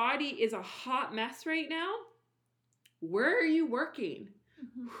your body is a hot mess right now, where are you working?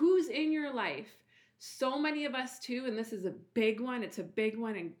 Mm-hmm. Who's in your life? So many of us too, and this is a big one, it's a big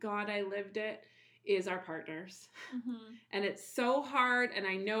one, and God, I lived it, is our partners. Mm-hmm. And it's so hard, and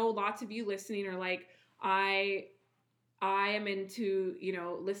I know lots of you listening are like, I am into,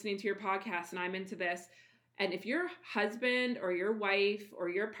 listening to your podcast, and I'm into this. And if your husband or your wife or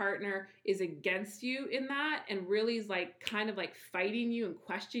your partner is against you in that and really is like kind of like fighting you and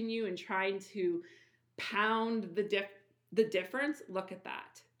questioning you and trying to pound the difference, look at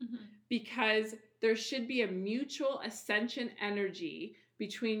that. Mm-hmm. Because there should be a mutual ascension energy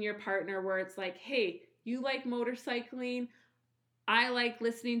between your partner where it's like, hey, you like motorcycling, I like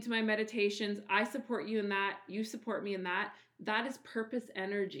listening to my meditations, I support you in that, you support me in that. That is purpose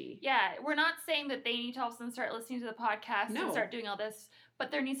energy. Yeah, we're not saying that they need to all of a sudden start listening to the podcast and start doing all this, but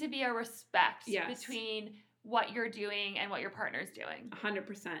there needs to be a respect between what you're doing and what your partner's doing.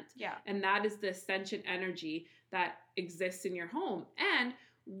 100%. Yeah. And that is the ascension energy that exists in your home. And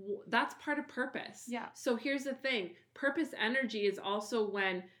that's part of purpose. Yeah. So here's the thing. Purpose energy is also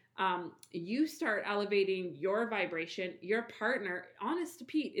when you start elevating your vibration, your partner, honest to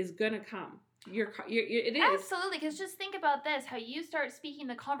Pete, is going to come. It is. Absolutely, because just think about this, how you start speaking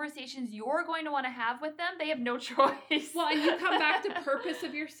the conversations you're going to want to have with them, they have no choice. Well, and you come back to purpose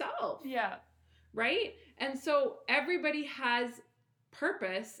of yourself. Yeah. Right? And so everybody has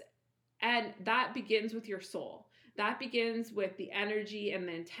purpose, and that begins with your soul. That begins with the energy and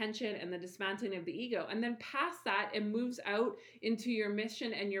the intention and the dismantling of the ego. And then past that, it moves out into your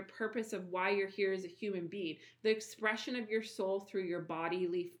mission and your purpose of why you're here as a human being. The expression of your soul through your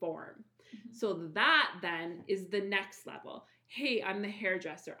bodily form. Mm-hmm. So that then is the next level. Hey, I'm the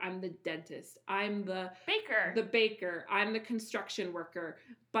hairdresser. I'm the dentist. I'm the baker. I'm the construction worker.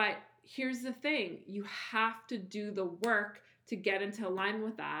 But here's the thing. You have to do the work to get into alignment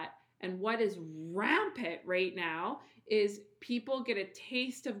with that. And what is rampant right now is people get a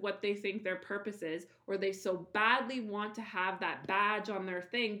taste of what they think their purpose is, or they so badly want to have that badge on their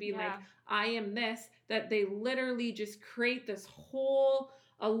thing, being like, I am this, that they literally just create this whole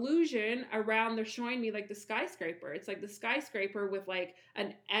illusion around. They're showing me like the skyscraper. It's like the skyscraper with like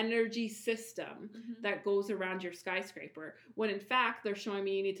an energy system that goes around your skyscraper, when in fact they're showing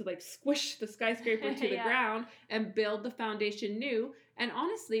me you need to like squish the skyscraper to the ground and build the foundation new. And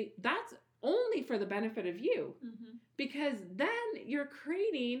honestly, that's only for the benefit of you, because then you're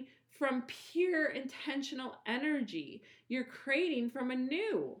creating from pure intentional energy. You're creating from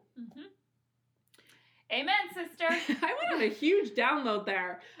anew. Amen, sister. I went on a huge download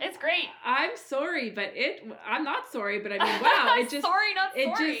there. It's great. I'm sorry, but I'm not sorry, but I mean, wow, it just sorry, not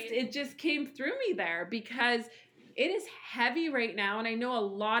sorry. It just came through me there, because it is heavy right now, and I know a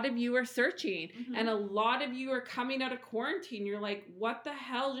lot of you are searching, and a lot of you are coming out of quarantine. You're like, what the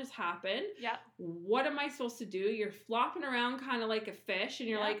hell just happened? Yeah. What am I supposed to do? You're flopping around kind of like a fish, and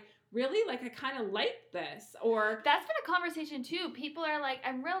you're like, really? Like, I kind of like this. Or that's been a conversation too. People are like,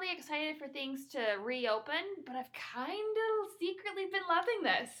 I'm really excited for things to reopen, but I've kind of secretly been loving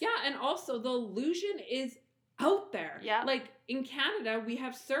this. Yeah, and also the illusion is out there. Yeah. Like in Canada, we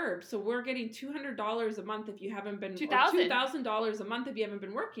have CERB, so we're getting $200 a month if you haven't been $2,000 a month if you haven't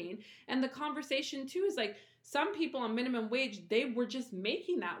been working. And the conversation too is like, some people on minimum wage, they were just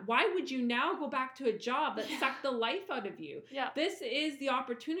making that. Why would you now go back to a job that sucked the life out of you? Yeah. This is the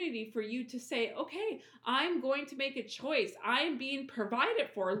opportunity for you to say, okay, I'm going to make a choice. I am being provided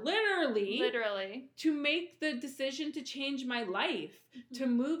for, literally, to make the decision to change my life, to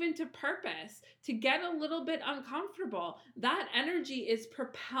move into purpose, to get a little bit uncomfortable. That energy is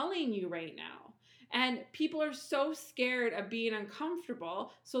propelling you right now. And people are so scared of being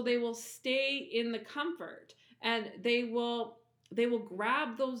uncomfortable, so they will stay in the comfort, and they will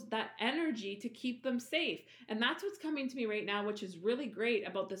grab that energy to keep them safe. And that's what's coming to me right now, which is really great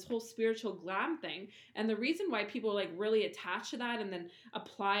about this whole spiritual glam thing. And the reason why people like really attach to that and then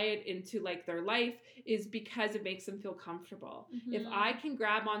apply it into like their life is because it makes them feel comfortable. If I can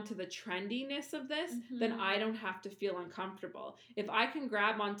grab onto the trendiness of this, then I don't have to feel uncomfortable. If I can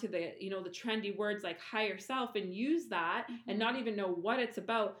grab onto the, the trendy words like higher self and use that and not even know what it's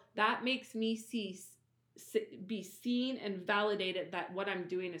about, that makes me be seen and validated that what I'm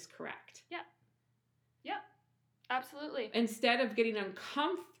doing is correct. Yeah. Absolutely. Instead of getting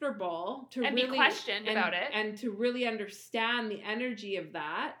uncomfortable and really be questioned about it, and to really understand the energy of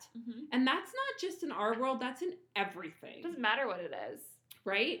that. And that's not just in our world, that's in everything. It doesn't matter what it is.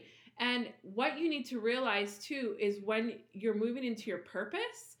 Right? And what you need to realize too is when you're moving into your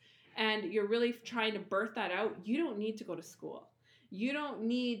purpose and you're really trying to birth that out, you don't need to go to school. You don't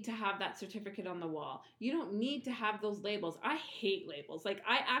need to have that certificate on the wall. You don't need to have those labels. I hate labels. Like,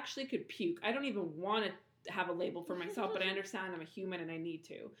 I actually could puke. I don't even want to have a label for myself, but I understand I'm a human and I need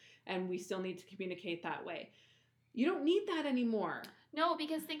to. And we still need to communicate that way. You don't need that anymore. No,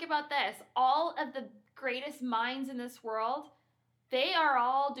 because think about this. All of the greatest minds in this world, they are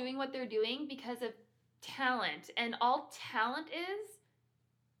all doing what they're doing because of talent. And all talent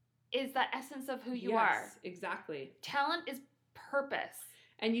is that essence of who you are. Yes, exactly. Talent is purpose.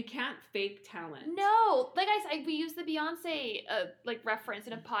 And you can't fake talent. No. Like we used the Beyonce reference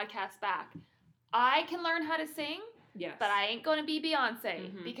in a podcast back. I can learn how to sing, yes, but I ain't going to be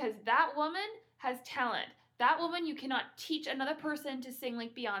Beyonce because that woman has talent. That woman, you cannot teach another person to sing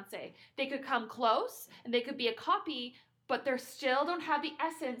like Beyonce. They could come close and they could be a copy, but they still don't have the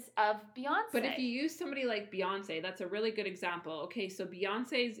essence of Beyonce. But if you use somebody like Beyonce, that's a really good example. Okay, so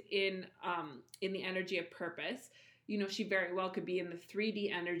Beyonce's in the energy of purpose. You know, she very well could be in the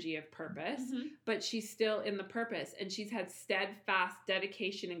 3D energy of purpose, but she's still in the purpose, and she's had steadfast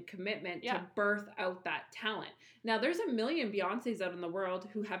dedication and commitment to birth out that talent. Now, there's a million Beyoncés out in the world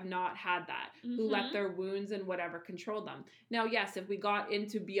who have not had that, who let their wounds and whatever control them. Now, yes, if we got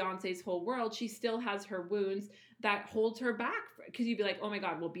into Beyonce's whole world, she still has her wounds that holds her back, because you'd be like, oh my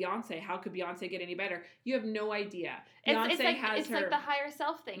God, well, Beyonce, how could Beyonce get any better? You have no idea. It's like the higher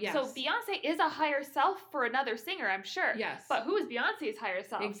self thing. Yes. So Beyonce is a higher self for another singer, I'm sure. Yes. But who is Beyonce's higher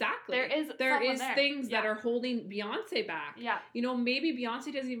self? Exactly. There is things that are holding Beyonce back. Yeah. You know, maybe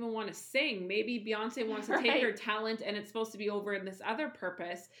Beyonce doesn't even want to sing. Maybe Beyonce wants to take her talent and it's supposed to be over in this other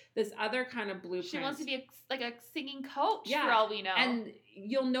purpose, this other kind of blueprint. She wants to be a singing coach for all we know. And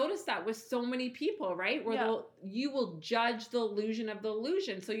you'll notice that with so many people, right? Where you will judge the illusion of the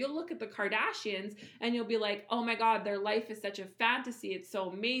illusion. So you'll look at the Kardashians and you'll be like, oh my God, their life is such a fantasy. It's so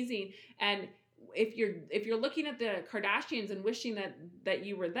amazing. And if you're looking at the Kardashians and wishing that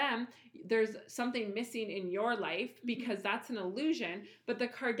you were them, there's something missing in your life, because that's an illusion. But the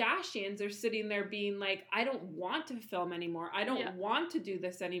Kardashians are sitting there being like, I don't want to film anymore. I don't want to do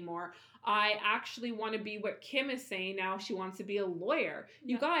this anymore. I actually want to be what Kim is saying now. She wants to be a lawyer.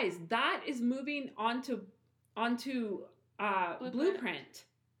 You guys, that is moving onto Blueprint.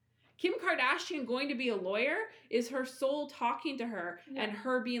 Kim Kardashian going to be a lawyer is her soul talking to her and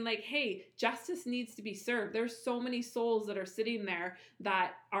her being like, hey, justice needs to be served. There's so many souls that are sitting there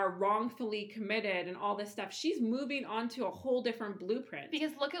that are wrongfully committed and all this stuff. She's moving on to a whole different blueprint.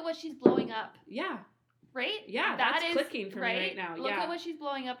 Because look at what she's blowing up. Yeah. Right? Yeah, that's clicking for me right now. Look at what she's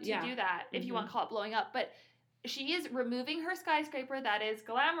blowing up to do that, if you want to call it blowing up. But she is removing her skyscraper that is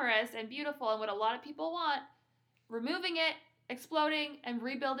glamorous and beautiful and what a lot of people want, removing it, exploding, and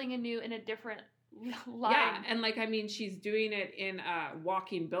rebuilding anew in a different line. Yeah, and she's doing it in a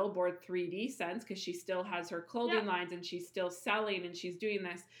walking billboard 3D sense, because she still has her clothing lines and she's still selling and she's doing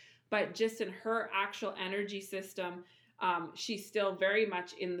this. But just in her actual energy system, she's still very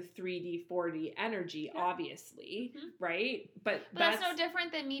much in the 3D, 4D energy, obviously, right? But that's no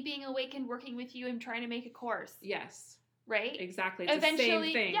different than me being awakened, working with you, and trying to make a course. Yes. Right? Exactly. It's the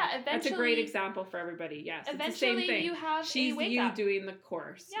same thing. Yeah, eventually. That's a great example for everybody. Yes. Eventually, it's the same thing. You have She's a wake you up. doing the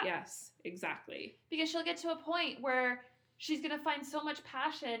course. Yeah. Yes, exactly. Because she'll get to a point where she's going to find so much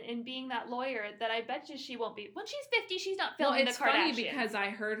passion in being that lawyer that I bet you she won't be. When she's 50, she's not filming the Kardashians. It's funny because I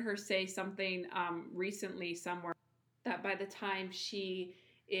heard her say something recently somewhere that by the time she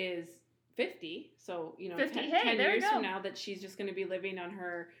is 50, so, 10 years from now, that she's just going to be living on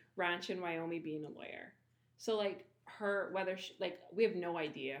her ranch in Wyoming being a lawyer. So, we have no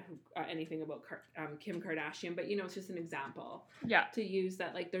idea anything about Kim Kardashian, but, it's just an example to use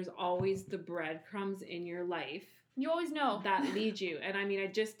that, there's always the breadcrumbs in your life. You always know. That lead you. And I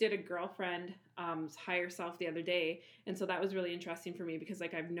just did a girlfriend higher self the other day. And so that was really interesting for me because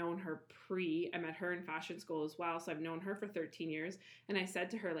I've known her I met her in fashion school as well. So I've known her for 13 years. And I said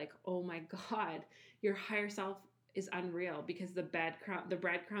to her, oh my God, your higher self is unreal, because the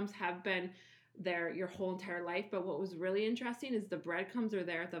breadcrumbs have been there your whole entire life. But what was really interesting is the breadcrumbs are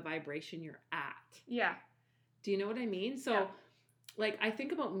there at the vibration you're at. Yeah. Do you know what I mean? So I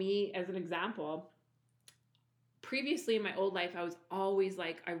think about me as an example. Previously in my old life, I was always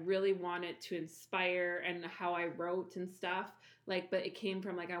I really wanted to inspire, and how I wrote and stuff, but it came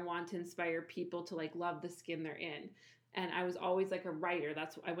from I want to inspire people to love the skin they're in. And I was always a writer.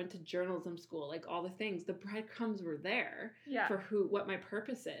 I went to journalism school, all the things. The breadcrumbs were there for what my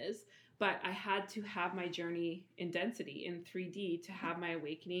purpose is. But I had to have my journey in density, in 3D, to have my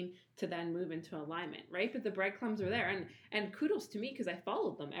awakening, to then move into alignment, right? But the breadcrumbs were there. And kudos to me, because I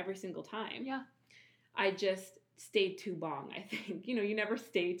followed them every single time. Yeah. I just stayed too long, I think. You never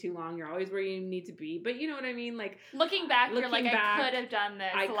stay too long. You're always where you need to be. But you know what I mean? Looking back, you're I could have done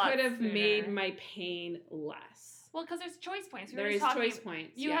this. I could have made my pain less. Well, because there's choice points. There is choice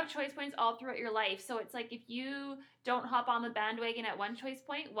points. You have choice points all throughout your life. So it's if you don't hop on the bandwagon at one choice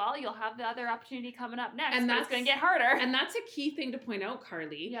point, well, you'll have the other opportunity coming up next. And that's going to get harder. And that's a key thing to point out,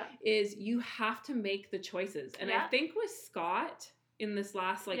 Carly, is you have to make the choices. And I think with Scott in this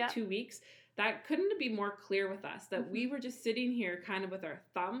last 2 weeks, that couldn't be more clear with us, that we were just sitting here kind of with our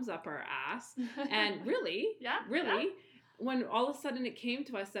thumbs up our ass. And really, when all of a sudden it came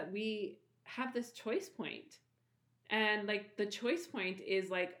to us that we have this choice point. And the choice point is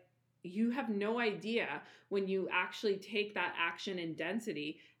you have no idea when you actually take that action in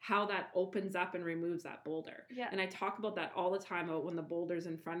density, how that opens up and removes that boulder. Yeah. And I talk about that all the time about when the boulder's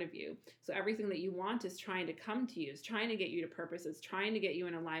in front of you. So everything that you want is trying to come to you, is trying to get you to purpose, it's trying to get you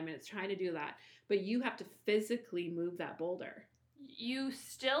in alignment, it's trying to do that. But you have to physically move that boulder. You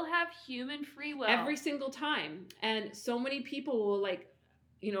still have human free will. Every single time. And so many people will like,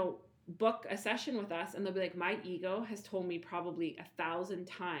 you know, book a session with us and they'll be like, my ego has told me probably 1,000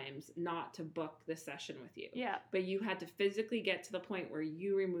 times not to book this session with you. Yeah. But you had to physically get to the point where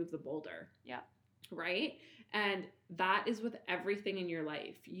you remove the boulder. Yeah. Right? And that is with everything in your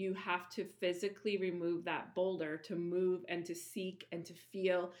life. You have to physically remove that boulder to move and to seek and to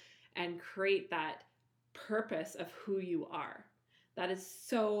feel and create that purpose of who you are. That is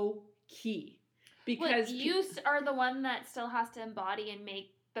so key. Because you are the one that still has to embody and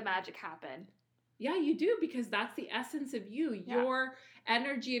make the magic happen. Yeah, you do, because that's the essence of you. Yeah. Your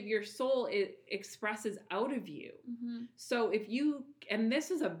energy of your soul, it expresses out of you. Mm-hmm. So if you, and this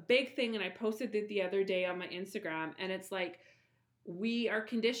is a big thing, and I posted it the other day on my Instagram, and it's like, we are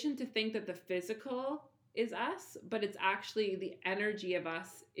conditioned to think that the physical is us, but it's actually the energy of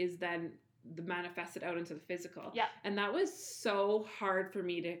us is then manifested out into the physical. Yeah. And that was so hard for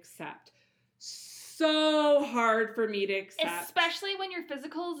me to accept. So hard for me to accept. Especially when your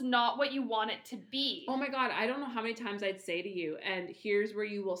physical is not what you want it to be. Oh my God, I don't know how many times I'd say to you, and here's where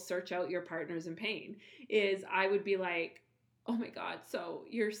you will search out your partners in pain, is I would be like, oh my God, so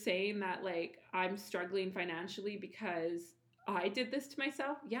you're saying that like I'm struggling financially because I did this to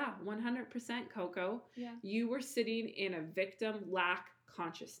myself? Yeah, 100% Coco. Yeah. You were sitting in a victim lack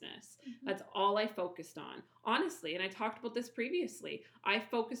consciousness. Mm-hmm. That's all I focused on. Honestly, and I talked about this previously, I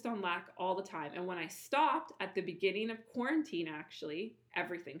focused on lack all the time. And when I stopped at the beginning of quarantine, actually,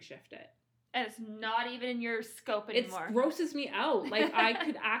 everything shifted. And it's not even in your scope anymore. It grosses me out. Like I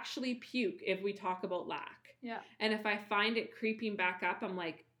could actually puke if we talk about lack. Yeah. And if I find it creeping back up, I'm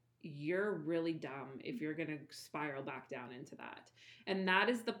like, you're really dumb if you're going to spiral back down into that. And that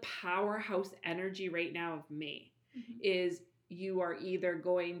is the powerhouse energy right now of me, is you are either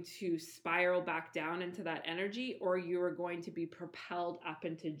going to spiral back down into that energy or you are going to be propelled up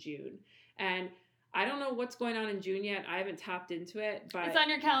into June. And I don't know what's going on in June yet. I haven't tapped into it, but it's on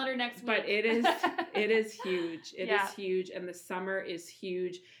your calendar next week. But it is huge. It Yeah. is huge. And the summer is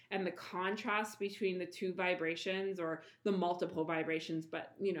huge. And the contrast between the two vibrations, or the multiple vibrations,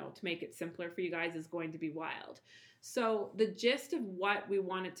 but you know, to make it simpler for you guys, is going to be wild. So the gist of what we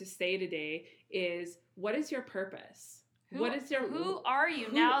wanted to say today is, what is your purpose? Who are you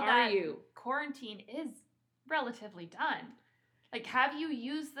who now are that you? quarantine is relatively done? Like, have you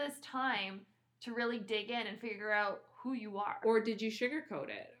used this time to really dig in and figure out who you are? Or did you sugarcoat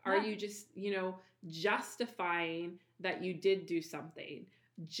it? Yeah. Are you just, you know, justifying that you did do something?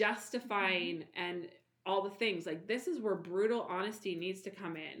 Justifying and all the things. Like, this is where brutal honesty needs to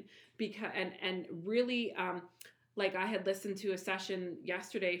come in, because and really like I had listened to a session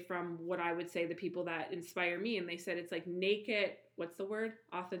yesterday from what I would say the people that inspire me, and they said it's like naked, what's the word?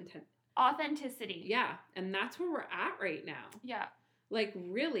 Authenticity. Yeah. And that's where we're at right now. Yeah. Like,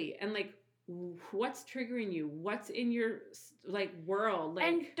 really. And like, what's triggering you? What's in your like world? Like,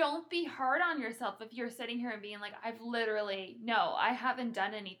 and don't be hard on yourself if you're sitting here and being like, I haven't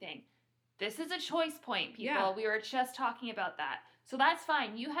done anything. This is a choice point, people. Yeah. We were just talking about that. So that's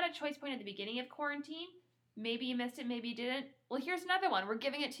fine. You had a choice point at the beginning of quarantine. Maybe you missed it, maybe you didn't. Well, here's another one. We're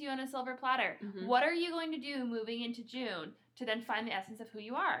giving it to you on a silver platter. Mhm. What are you going to do moving into June to then find the essence of who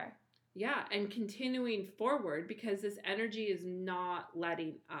you are? Yeah, and continuing forward, because this energy is not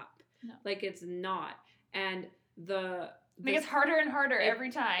letting up. No. Like, it's not. And It gets harder and harder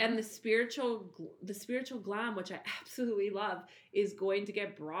every time. And the spiritual glam, which I absolutely love, is going to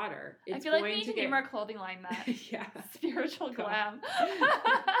get broader. I feel like we need to name our clothing line that. Yeah. Spiritual glam.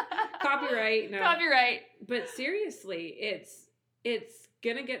 Copyright. No. Copyright. But seriously, it's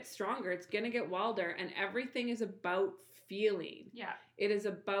gonna get stronger. It's gonna get wilder, and everything is about feeling. Yeah. It is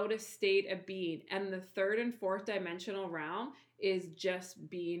about a state of being. And the third and fourth dimensional realm is just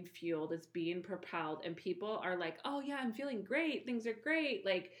being fueled. It's being propelled. And people are like, oh yeah, I'm feeling great. Things are great.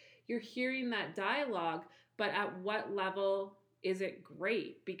 Like, you're hearing that dialogue, but at what level is it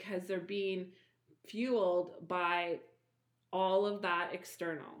great? Because they're being fueled by all of that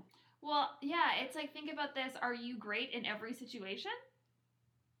external. Well, yeah, it's like, think about this. Are you great in every situation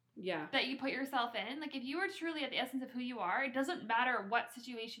Yeah. that you put yourself in? Like, if you are truly at the essence of who you are, it doesn't matter what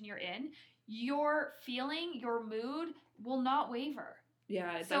situation you're in, your feeling, your mood will not waver.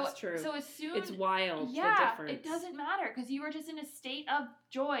 Yeah, that's true. So as soon... It's wild, the Yeah, difference. it doesn't matter because you are just in a state of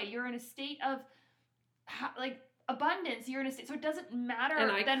joy. You're in a state of abundance, you're in a state, so it doesn't matter.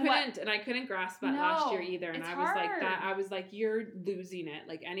 And I couldn't grasp that last year either. And it's I was like hard. that. I was like, you're losing it.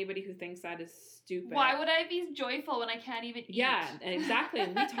 Like anybody who thinks that is stupid. Why would I be joyful when I can't even eat? Yeah, exactly.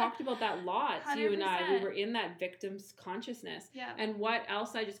 And we talked about that lots. You and I, we 100%. were in that victim's consciousness. Yeah. And what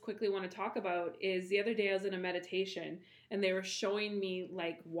else I just quickly want to talk about is the other day I was in a meditation and they were showing me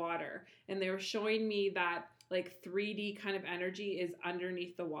like water, and they were showing me that like 3D kind of energy is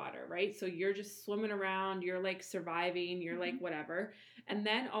underneath the water, right? So you're just swimming around, you're like surviving, you're like whatever. And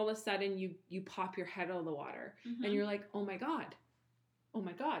then all of a sudden you pop your head out of the water and you're like, oh my God,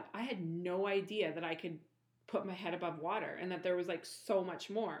 I had no idea that I could put my head above water and that there was like so much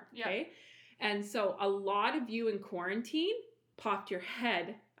more. Okay. And so a lot of you in quarantine popped your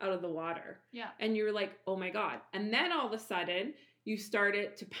head out of the water. Yeah. And you're like, oh my God. And then all of a sudden you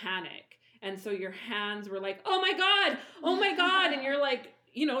started to panic. And so your hands were like, oh my God. And you're like,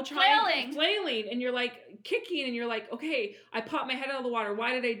 you know, flailing, and you're like kicking, and you're like, okay, I popped my head out of the water.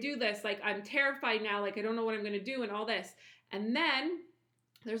 Why did I do this? Like, I'm terrified now. Like, I don't know what I'm going to do and all this. And then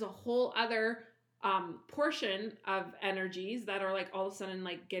there's a whole other portion of energies that are like all of a sudden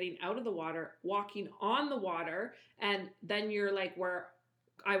like getting out of the water, walking on the water. And then you're like where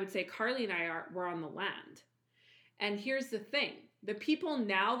I would say Carly and I we're on the land. And here's the thing. The people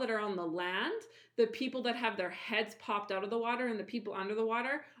now that are on the land, the people that have their heads popped out of the water and the people under the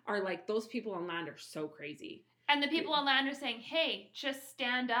water are like, those people on land are so crazy. And the people on land are saying, hey, just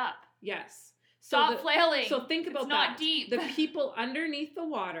stand up. Yes. Stop flailing. So think about that. It's not deep. The people underneath the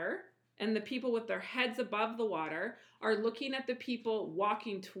water and the people with their heads above the water are looking at the people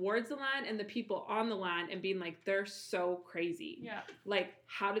walking towards the land and the people on the land and being like, they're so crazy. Yeah. Like,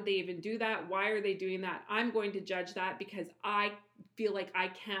 how did they even do that? Why are they doing that? I'm going to judge that because I feel like I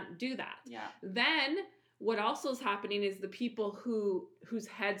can't do that. Yeah. Then what also is happening is the people whose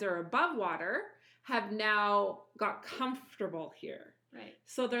heads are above water have now got comfortable here. Right.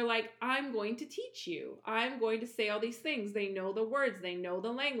 So they're like, I'm going to teach you. I'm going to say all these things. They know the words. They know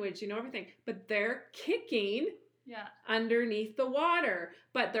the language. You know everything. But they're kicking underneath the water.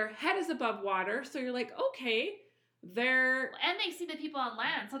 But their head is above water. So you're like, okay, they're... And they see the people on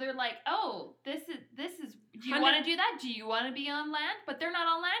land. So they're like, oh, this is do you want to do that? Do you want to be on land? But they're not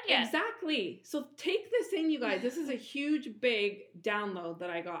on land yet. Exactly. So take this in, you guys. This is a huge, big download that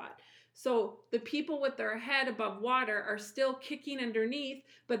I got. So the people with their head above water are still kicking underneath,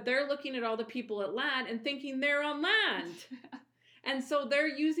 but they're looking at all the people at land and thinking they're on land. And so they're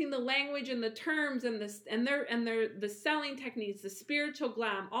using the language and the terms and the selling techniques, the spiritual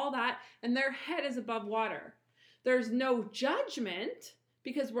glam, all that, and their head is above water. There's no judgment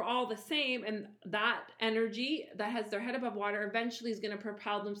because we're all the same, and that energy that has their head above water eventually is going to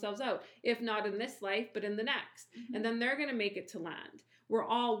propel themselves out, if not in this life, but in the next. And then they're going to make it to land. We're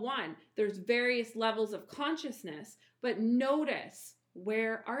all one. There's various levels of consciousness, but notice,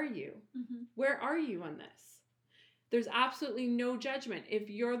 where are you? Where are you on this? There's absolutely no judgment. If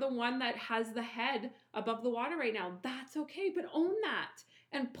you're the one that has the head above the water right now, that's okay, but own that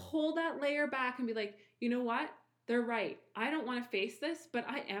and pull that layer back and be like, you know what? They're right. I don't want to face this, but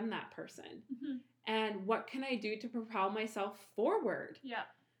I am that person. And what can I do to propel myself forward? Yeah.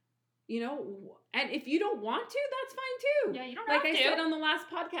 You know, and if you don't want to, that's fine too. Yeah, you don't have to. Like I said on the last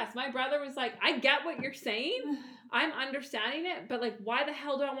podcast, my brother was like, I get what you're saying. I'm understanding it, but like, why the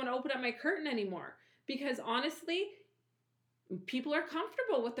hell do I want to open up my curtain anymore? Because honestly, people are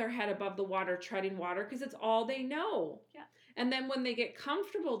comfortable with their head above the water, treading water, because it's all they know. Yeah. And then when they get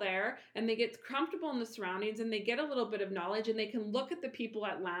comfortable there and they get comfortable in the surroundings and they get a little bit of knowledge and they can look at the people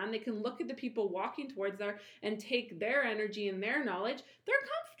at land, they can look at the people walking towards there and take their energy and their knowledge, they're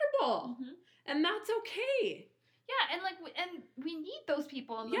comfortable. And that's okay. Yeah, and we need those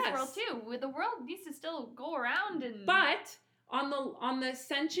people in this world too. The world needs to still go around and... But on the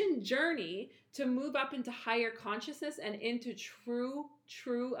ascension journey to move up into higher consciousness and into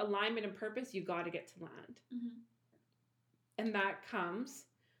true alignment and purpose, you got to get to land. And that comes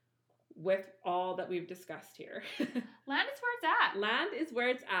with all that we've discussed here. Land is where it's at. Land is where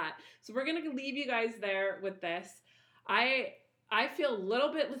it's at. So we're going to leave you guys there with this. I feel a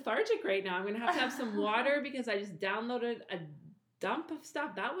little bit lethargic right now. I'm going to have some water because I just downloaded a dump of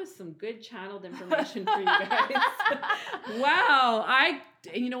stuff. That was some good channeled information for you guys. Wow.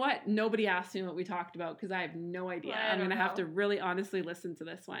 You know what? Nobody asked me what we talked about because I have no idea. I'm going to have to really honestly listen to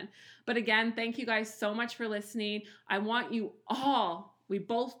this one. But again, thank you guys so much for listening. I want you all, we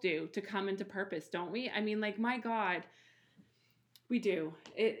both do, to come into purpose, don't we? I mean, like, my God, we do.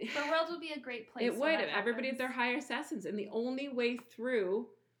 The world would be a great place. It would. Everybody at their highest essence. And the only way through...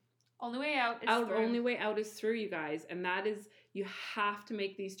 Only way out is Only way out is through, you guys. And that is You have to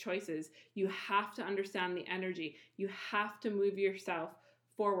make these choices. You have to understand the energy. You have to move yourself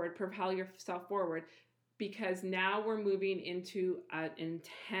forward, propel yourself forward, because now we're moving into an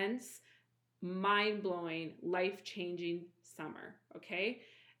intense, mind-blowing, life-changing summer, okay?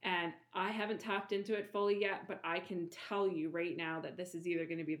 And I haven't tapped into it fully yet, but I can tell you right now that this is either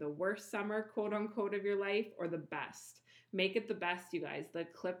going to be the worst summer, quote unquote, of your life or the best. Make it the best, you guys. The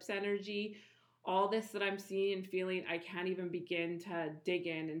eclipse energy, all this that I'm seeing and feeling, I can't even begin to dig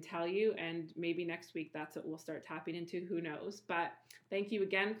in and tell you. And maybe next week, that's what we'll start tapping into. Who knows? But thank you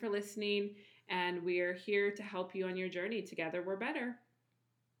again for listening. And we are here to help you on your journey. Together, we're better.